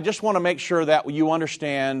so I just want to make sure that you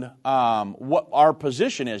understand what our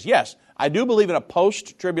position is. Yes, I do believe in a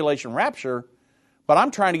post-tribulation rapture, but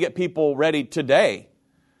I'm trying to get people ready today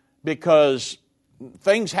because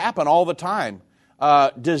things happen all the time.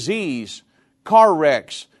 Disease, car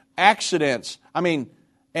wrecks, accidents.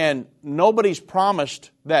 And nobody's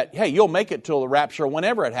promised that, hey, you'll make it till the rapture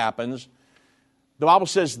whenever it happens. The Bible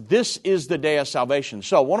says this is the day of salvation.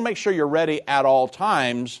 So I want to make sure you're ready at all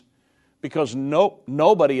times because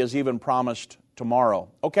nobody is even promised tomorrow.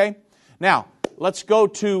 Okay? Now, Let's go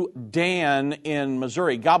to Dan in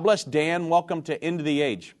Missouri. God bless Dan. Welcome to End of the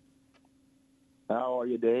Age. How are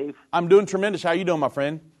you, Dave? I'm doing tremendous. How are you doing, my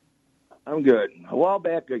friend? I'm good. A while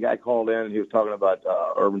back, a guy called in and he was talking about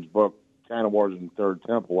Irvin's book, China Wars and the Third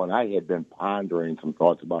Temple, and I had been pondering some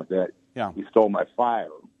thoughts about that. Yeah. He stole my fire.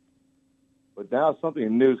 But now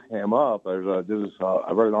something new came up. I read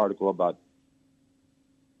an article about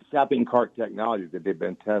shopping cart technology that they've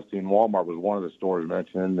been testing. Walmart was one of the stores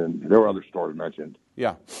mentioned, and there were other stores mentioned.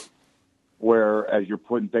 Yeah. Where as you're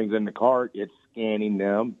putting things in the cart, it's scanning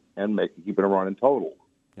them and keeping them running total.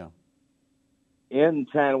 Yeah. In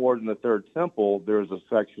China Wars and the Third Temple, there's a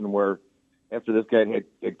section where after this guy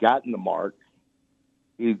had gotten the mark,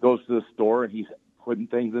 he goes to the store and he's putting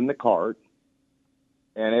things in the cart.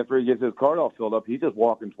 And after he gets his cart all filled up, he's just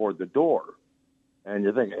walking toward the door. And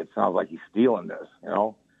you're thinking, it sounds like he's stealing this, you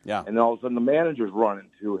know? Yeah. And then all of a sudden the manager's running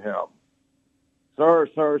to him. Sir,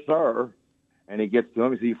 sir, sir. And he gets to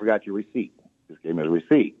him and says, you forgot your receipt. Just gave him his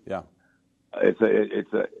receipt. Yeah. And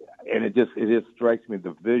it just strikes me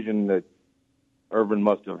the vision that Irvin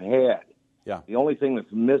must have had. Yeah. The only thing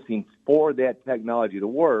that's missing for that technology to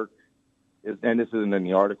work is, and this isn't in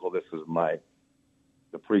the article, this is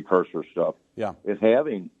the precursor stuff, yeah, is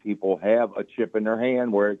having people have a chip in their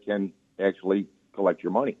hand where it can actually collect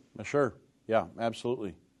your money. Sure. Yeah,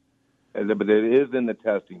 absolutely. But it is in the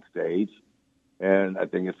testing stage, and I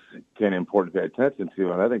think it's kind of important to pay attention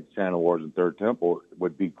to, and I think China Wars and Third Temple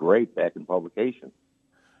would be great back in publication.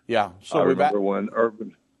 Yeah. So I remember when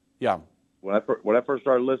Irvin... Yeah. When I first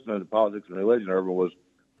started listening to Politics and Religion, Irvin was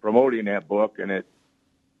promoting that book, and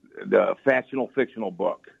the fictional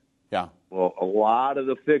book. Yeah. Well, a lot of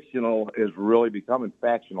the fictional is really becoming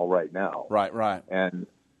factional right now. Right. And,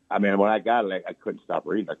 I mean, when I got it, I couldn't stop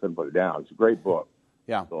reading. I couldn't put it down. It's a gret book.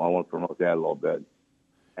 Yeah. So I want to promote that a little bit.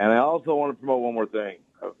 And I also want to promote one more thing.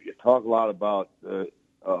 You talk a lot about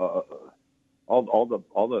all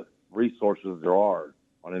the resources there are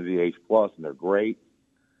on NVH Plus, and they're great.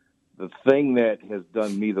 The thing that has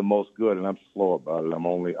done me the most good, and I'm slow about it.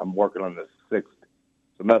 I'm working on the 6th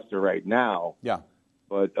semester right now. Yeah.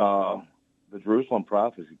 But the Jerusalem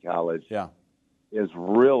Prophecy College, yeah, is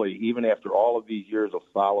really, even after all of these years of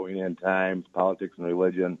following end times, politics and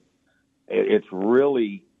religion, it's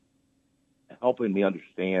really helping me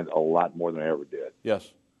understand a lot more than I ever did. Yes.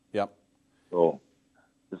 Yep. So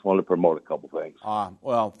just wanted to promote a couple things.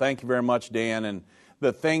 Well, thank you very much, Dan. And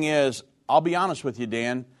the thing is, I'll be honest with you,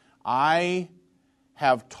 Dan, I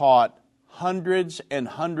have taught hundreds and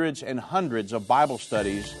hundreds and hundreds of Bible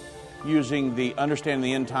studies using the Understanding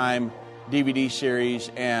the End Time DVD series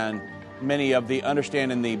and many of the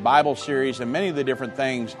Understanding the Bible series and many of the different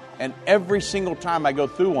things. And every single time I go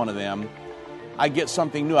through one of them, I get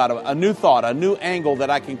something new out of it, a new thought, a new angle that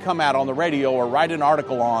I can come out on the radio or write an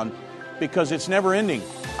article on, because it's never ending.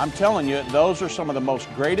 I'm telling you, those are some of the most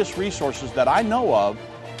greatest resources that I know of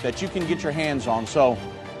that you can get your hands on. So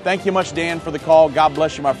thank you much, Dan, for the call. God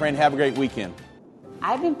bless you, my friend. Have a great weekend.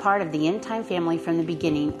 I've been part of the End Time family from the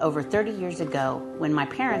beginning over 30 years ago when my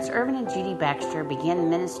parents, Irvin and Judy Baxter, began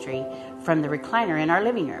ministry from the recliner in our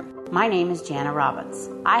living room. My name is Jana Robbins.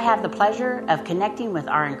 I have the pleasure of connecting with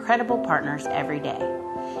our incredible partners every day.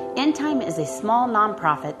 End Time is a small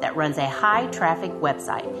nonprofit that runs a high-traffic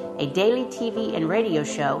website, a daily TV and radio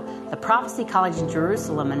show, the Prophecy College in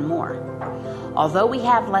Jerusalem, and more. Although we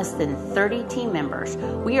have less than 30 team members,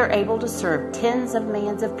 we are able to serve tens of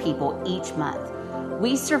millions of people each month.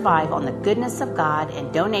 We survive on the goodness of God and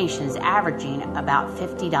donations averaging about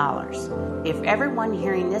 $50. If everyone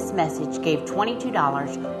hearing this message gave $22,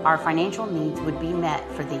 our financial needs would be met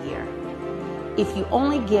for the year. If you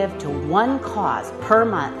only give to one cause per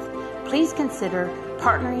month, please consider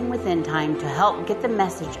partnering with End Time to help get the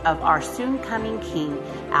message of our soon-coming King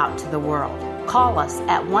out to the world. Call us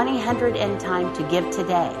at 1-800-END-TIME to give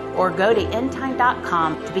today, or go to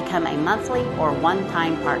endtime.com to become a monthly or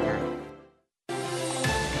one-time partner.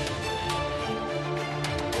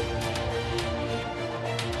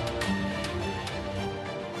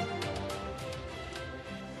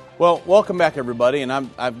 Well, welcome back, everybody, and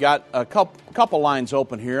I've got a couple lines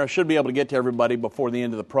open here. I should be able to get to everybody before the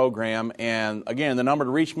end of the program. And again, the number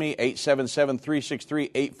to reach me,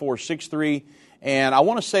 877-363-8463. And I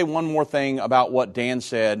want to say one more thing about what Dan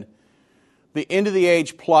said. The End of the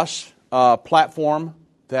Age Plus platform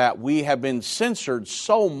that we have been censored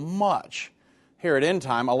so much here at End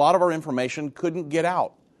Time, a lot of our information couldn't get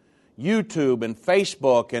out. YouTube and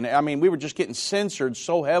Facebook, and I mean, we were just getting censored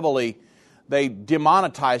so heavily. They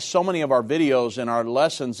demonetized so many of our videos and our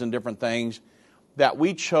lessons and different things that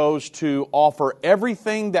we chose to offer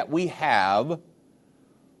everything that we have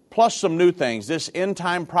plus some new things. This End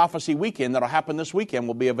Time Prophecy Weekend that'll happen this weekend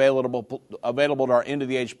will be available to our End of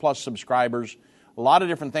the Age Plus subscribers. A lot of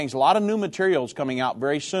different things, a lot of new materials coming out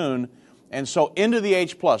very soon. And so End of the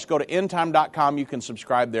Age Plus, go to endtime.com, you can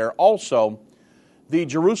subscribe there. Also, the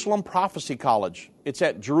Jerusalem Prophecy College. It's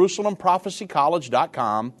at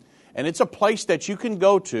jerusalemprophecycollege.com, and it's a place that you can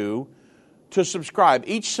go to subscribe.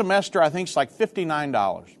 Each semester, I think, is like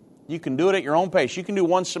 $59. You can do it at your own pace. You can do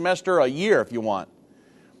one semester a year if you want.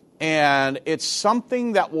 And it's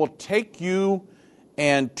something that will take you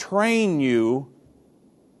and train you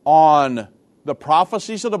on the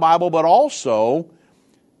prophecies of the Bible, but also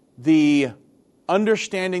the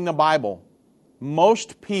understanding the Bible.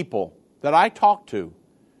 Most people that I talk to,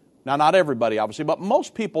 now not everybody obviously, but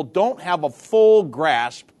most people don't have a full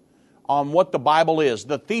grasp on what the Bible is,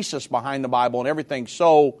 the thesis behind the Bible and everything.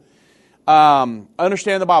 So,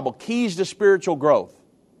 understand the Bible, keys to spiritual growth.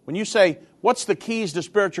 When you say, what's the keys to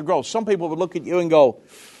spiritual growth? Some people would look at you and go,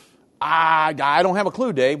 I don't have a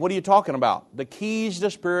clue, Dave. What are you talking about? The keys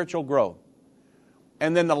to spiritual growth.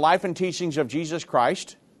 And then the life and teachings of Jesus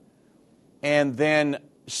Christ. And then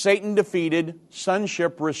Satan defeated,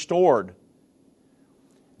 sonship restored.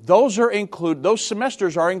 Those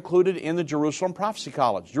semesters are included in the Jerusalem Prophecy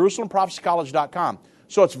College, jerusalemprophecycollege.com.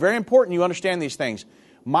 So it's very important you understand these things.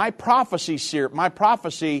 My prophecy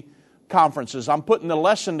conferences, I'm putting the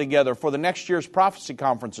lesson together for the next year's prophecy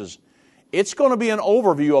conferences. It's going to be an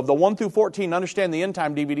overview of the 1 through 14 Understand the End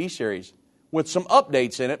Time DVD series with some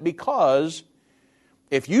updates in it, because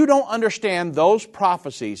if you don't understand those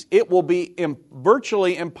prophecies, it will be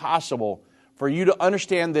virtually impossible for you to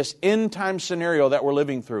understand this end time scenario that we're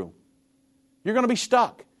living through. You're going to be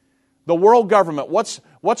stuck. The world government, what's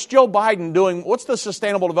Joe Biden doing? What's the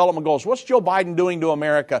Sustainable Development Goals? What's Joe Biden doing to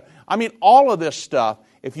America? I mean, all of this stuff,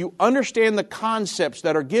 if you understand the concepts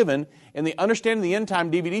that are given in the Understanding the End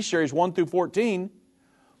Time DVD series 1 through 14,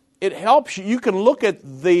 it helps you. You can look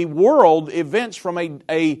at the world events from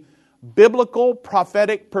a biblical,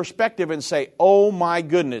 prophetic perspective and say, oh my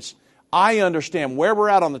goodness, I understand where we're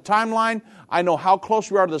at on the timeline. I know how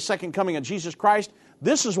close we are to the second coming of Jesus Christ.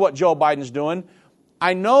 This is what Joe Biden's doing.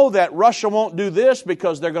 I know that Russia won't do this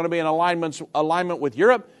because they're going to be in alignment with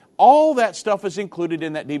Europe. All that stuff is included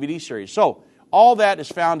in that DVD series. So all that is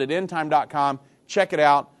found at endtime.com. Check it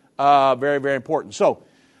out. Very, very important. So,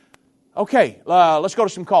 okay, let's go to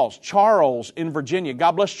some calls. Charles in Virginia.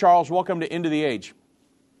 God bless, Charles. Welcome to End of the Age.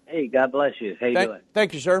 Hey, God bless you. How you doing?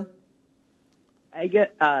 Thank you, sir.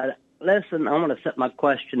 Listen, I want to set my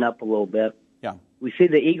question up a little bit. Yeah. We see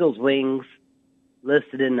the eagle's wings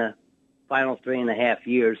listed in the final 3.5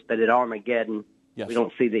 years, but at Armageddon, yes, we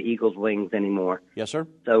don't see the eagle's wings anymore. Yes, sir.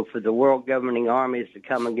 So for the world governing armies to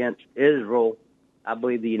come against Israel, I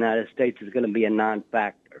believe the United States is going to be a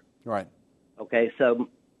non-factor. Right. Okay, so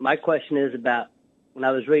my question is about, when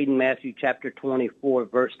I was reading Matthew chapter 24,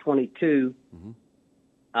 verse 22,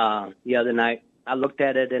 the other night, I looked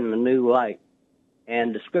at it in a new light.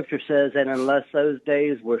 And the scripture says that unless those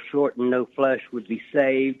days were shortened, no flesh would be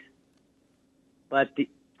saved. But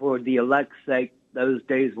for the elect's sake, those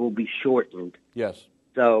days will be shortened. Yes.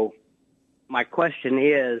 So my question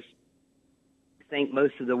is, I think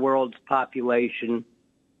most of the world's population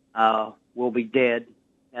will be dead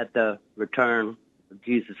at the return of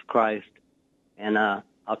Jesus Christ. And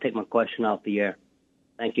I'll take my question off the air.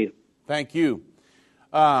 Thank you. Thank you.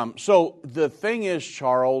 So the thing is,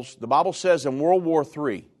 Charles, the Bible says in World War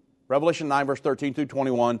III, Revelation 9, verse 13 through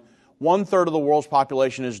 21, 1/3 of the world's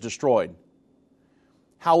population is destroyed.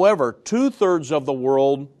 However, 2/3 of the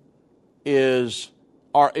world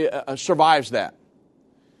survives that.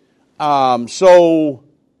 So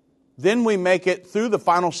then we make it through the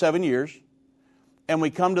final 7 years, and we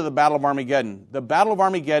come to the Battle of Armageddon. The Battle of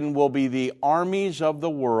Armageddon will be the armies of the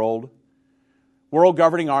world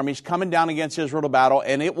governing armies coming down against Israel to battle,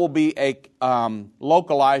 and it will be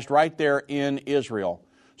localized right there in Israel.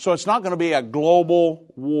 So it's not going to be a global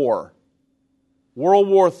war. World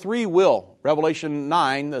War III will. Revelation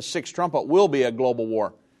 9, the sixth trumpet, will be a global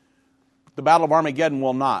war. The Battle of Armageddon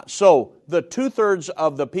will not. So the 2/3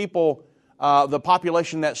 of the people, the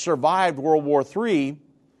population that survived World War III,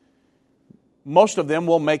 most of them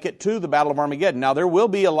will make it to the Battle of Armageddon. Now, there will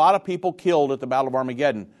be a lot of people killed at the Battle of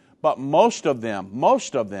Armageddon. But most of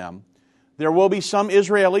them, there will be some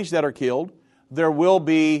Israelis that are killed. There will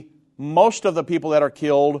be, most of the people that are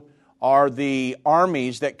killed are the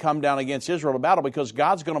armies that come down against Israel to battle, because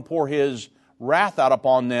God's going to pour His wrath out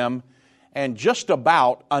upon them and just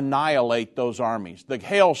about annihilate those armies. The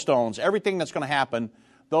hailstones, everything that's going to happen,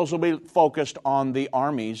 those will be focused on the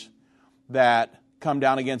armies that come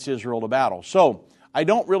down against Israel to battle. So I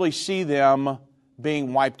don't really see them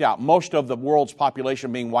being wiped out. Most of the world's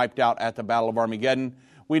population being wiped out at the Battle of Armageddon.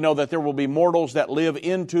 We know that there will be mortals that live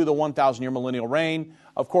into the 1,000-year millennial reign.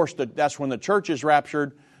 Of course, that's when the church is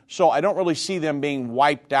raptured. So I don't really see them being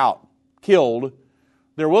wiped out, killed.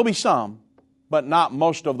 There will be some, but not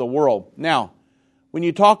most of the world. Now, when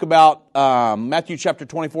you talk about Matthew chapter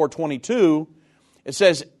 24, 22, it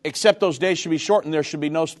says, except those days should be shortened, there should be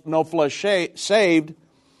no flesh saved,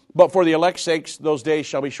 but for the elect's sakes, those days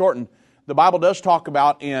shall be shortened. The Bible does talk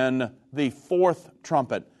about in the fourth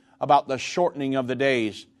trumpet about the shortening of the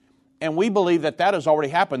days. And we believe that that has already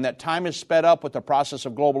happened, that time is sped up with the process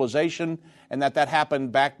of globalization, and that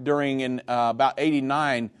happened back during in about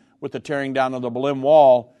 89 with the tearing down of the Berlin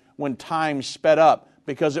Wall, when time sped up,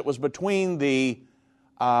 because it was between the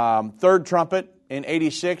third trumpet in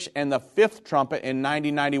 86 and the fifth trumpet in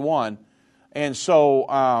 90-91. And so,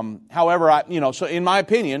 however, so in my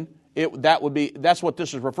opinion, that's what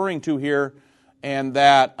this is referring to here, and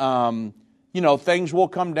that things will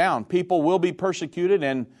come down. People will be persecuted,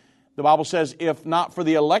 and the Bible says, if not for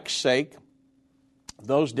the elect's sake,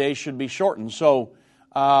 those days should be shortened. So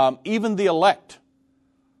even the elect,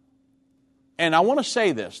 and I want to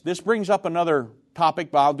say this brings up another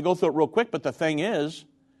topic, but I'll go through it real quick, but the thing is,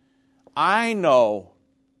 I know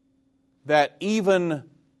that even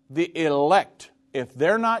the elect, if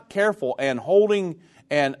they're not careful and holding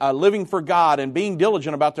and living for God and being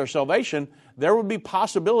diligent about their salvation, there would be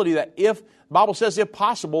possibility that the Bible says, if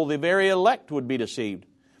possible, the very elect would be deceived.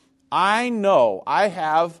 I know I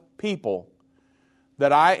have people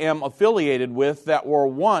that I am affiliated with that were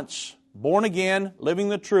once born again, living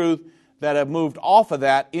the truth, that have moved off of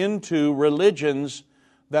that into religions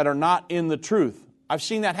that are not in the truth. I've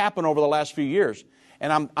seen that happen over the last few years.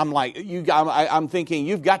 And I'm thinking,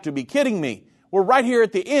 you've got to be kidding me. We're right here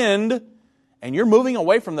at the end, and you're moving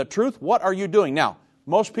away from the truth? What are you doing? Now,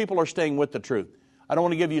 most people are staying with the truth. I don't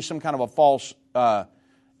want to give you some kind of a false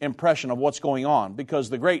impression of what's going on, because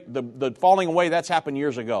the falling away, that's happened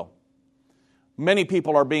years ago. Many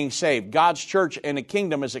people are being saved. God's church and the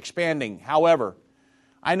kingdom is expanding. However,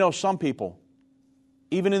 I know some people,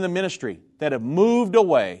 even in the ministry, that have moved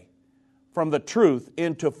away from the truth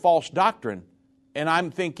into false doctrine. And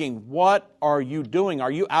I'm thinking, what are you doing?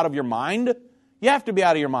 Are you out of your mind? You have to be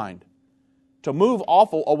out of your mind. To move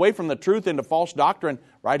away from the truth into false doctrine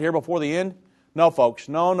right here before the end? No, folks.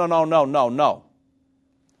 No.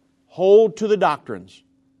 Hold to the doctrines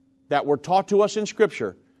that were taught to us in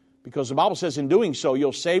Scripture, because the Bible says in doing so,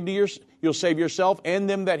 you'll save yourself and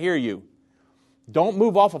them that hear you. Don't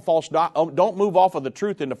move off of don't move off of the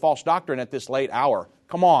truth into false doctrine at this late hour.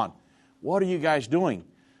 Come on. What are you guys doing?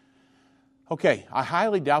 Okay, I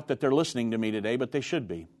highly doubt that they're listening to me today, but they should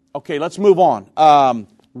be. Okay, let's move on.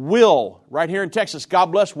 Will, right here in Texas. God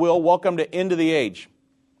bless, Will. Welcome to End of the Age.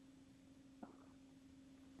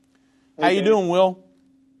 How you doing, Will?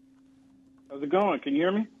 How's it going? Can you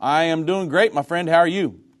hear me? I am doing great, my friend. How are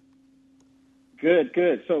you? Good.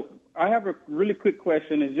 So I have a really quick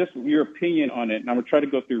question. It's just your opinion on it, and I'm gonna try to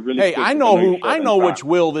go through really quick. Hey, I know which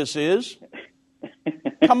Will this is.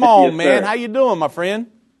 Come on, yes, man. Sir. How you doing, my friend?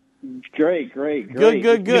 Great. Good.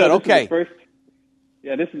 Okay.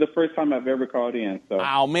 This is the first time I've ever called in. So.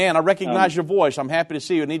 Oh, man, I recognize your voice. I'm happy to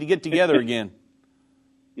see you. I need to get together again.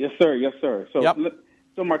 Yes, sir. So, yep.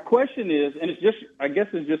 So my question is, and I guess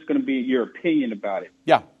it's just going to be your opinion about it.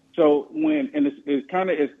 Yeah. So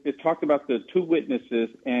it talked about the two witnesses,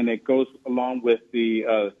 and it goes along with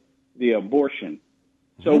the abortion.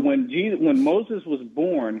 So when Moses was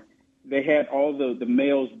born, they had all the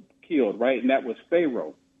males killed, right? And that was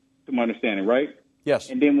Pharaoh, to my understanding, right? Yes.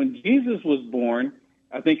 And then when Jesus was born,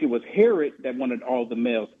 I think it was Herod that wanted all the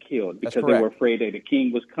males killed because they were afraid that the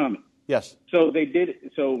king was coming. Yes. So they did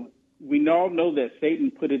it. So we all know that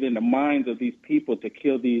Satan put it in the minds of these people to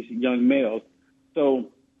kill these young males. So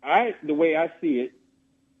the way I see it,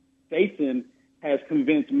 Satan has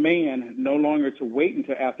convinced man no longer to wait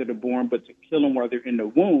until after they're born, but to kill them while they're in the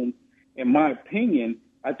womb. In my opinion,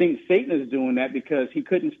 I think Satan is doing that because he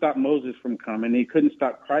couldn't stop Moses from coming. He couldn't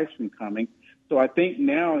stop Christ from coming. So I think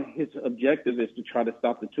now his objective is to try to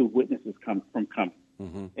stop the two witnesses from coming.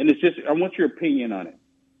 Mm-hmm. And it's just, I want your opinion on it.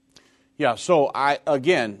 Yeah, so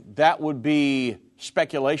that would be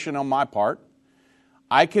speculation on my part.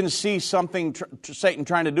 I can see Satan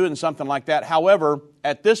trying to do it in something like that. However,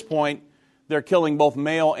 at this point, they're killing both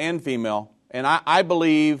male and female. And I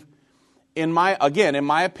believe, in my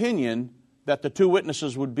opinion, that the two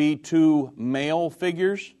witnesses would be two male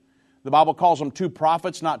figures. The Bible calls them two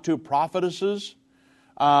prophets, not two prophetesses.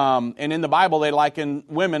 And in the Bible, they liken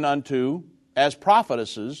women as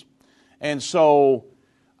prophetesses. And so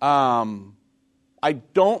I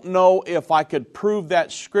don't know if I could prove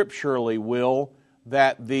that scripturally, Will,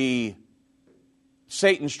 that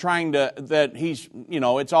Satan's trying to, that he's,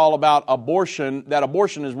 it's all about abortion, that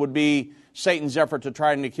abortion would be Satan's effort to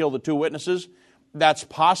try to kill the two witnesses. That's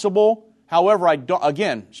possible. However,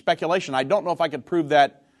 again, speculation. I don't know if I could prove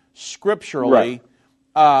that scripturally.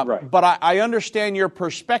 Right. But I understand your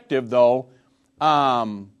perspective, though.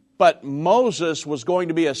 But Moses was going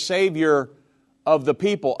to be a savior of the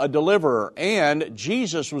people, a deliverer, and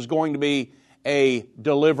Jesus was going to be a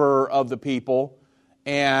deliverer of the people,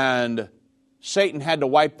 and Satan had to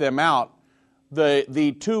wipe them out.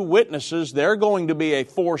 The two witnesses, they're going to be a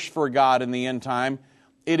force for God in the end time.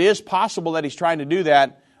 It is possible that he's trying to do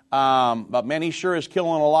that, but man, he sure is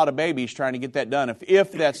killing a lot of babies trying to get that done,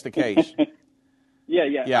 if that's the case.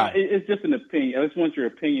 Yeah. It's just an opinion. I just want your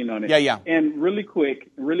opinion on it. Yeah. And really quick,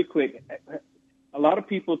 a lot of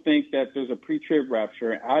people think that there's a pre-trib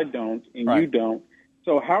rapture. I don't, and you don't.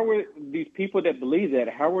 So how are these people that believe that,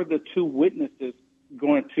 how are the two witnesses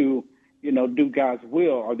going to, do God's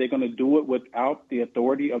will? Are they going to do it without the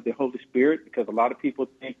authority of the Holy Spirit? Because a lot of people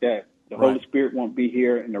think that the Holy Spirit won't be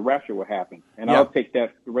here and the rapture will happen. And I'll take the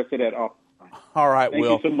rest of that off. All right,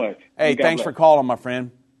 Will. Thank you so much. Hey, thanks for calling, my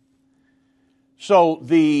friend. So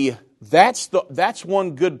that's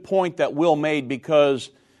one good point that Will made, because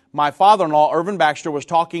my father-in-law, Irvin Baxter, was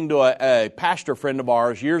talking to a pastor friend of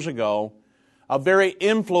ours years ago, a very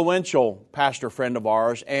influential pastor friend of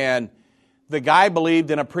ours, and the guy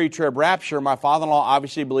believed in a pre-trib rapture. My father-in-law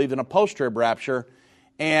obviously believed in a post-trib rapture,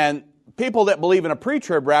 and people that believe in a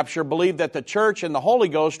pre-trib rapture believe that the church and the Holy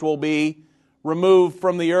Ghost will be removed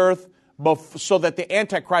from the earth so that the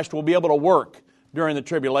Antichrist will be able to work during the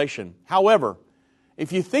tribulation. However,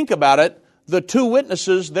 if you think about it, the two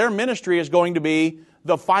witnesses, their ministry is going to be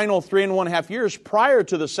the final 3.5 years prior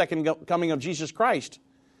to the second coming of Jesus Christ.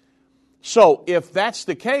 So if that's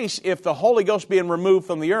the case, if the Holy Ghost being removed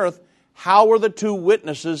from the earth, how are the two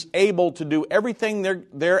witnesses able to do everything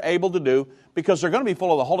they're able to do? Because they're going to be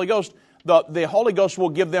full of the Holy Ghost. The Holy Ghost will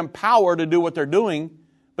give them power to do what they're doing.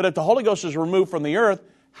 But if the Holy Ghost is removed from the earth,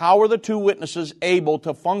 how are the two witnesses able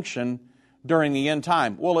to function during the end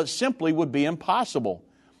time? Well, it simply would be impossible.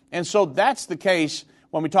 And so that's the case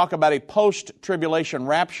when we talk about a post-tribulation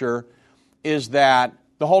rapture, is that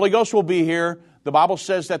the Holy Ghost will be here. The Bible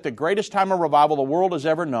says that the greatest time of revival the world has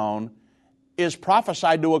ever known is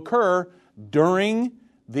prophesied to occur during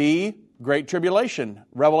the Great Tribulation.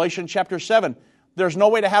 Revelation chapter 7. There's no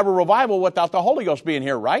way to have a revival without the Holy Ghost being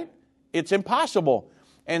here, right? It's impossible.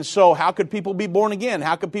 And so how could people be born again?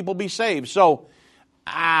 How could people be saved? So,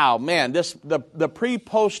 the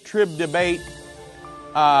pre-post-trib debate,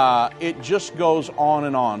 it just goes on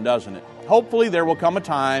and on, doesn't it? Hopefully there will come a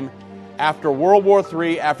time after World War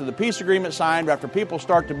III, after the peace agreement signed, after people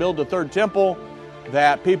start to build the third temple,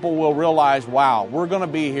 that people will realize, wow, we're going to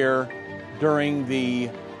be here during the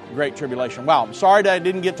Great Tribulation. Wow, I'm sorry that I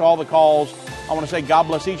didn't get to all the calls. I want to say God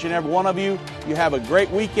bless each and every one of you. You have a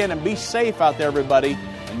great weekend, and be safe out there, everybody,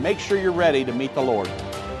 and make sure you're ready to meet the Lord.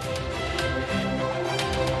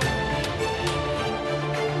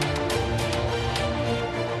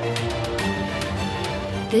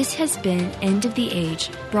 This has been End of the Age,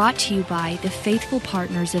 brought to you by the faithful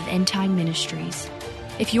partners of End Time Ministries.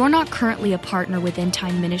 If you're not currently a partner with End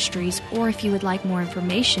Time Ministries, or if you would like more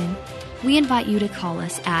information, we invite you to call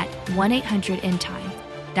us at 1-800-END-TIME.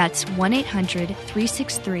 That's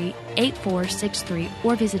 1-800-363-8463,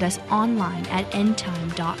 or visit us online at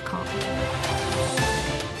endtime.com.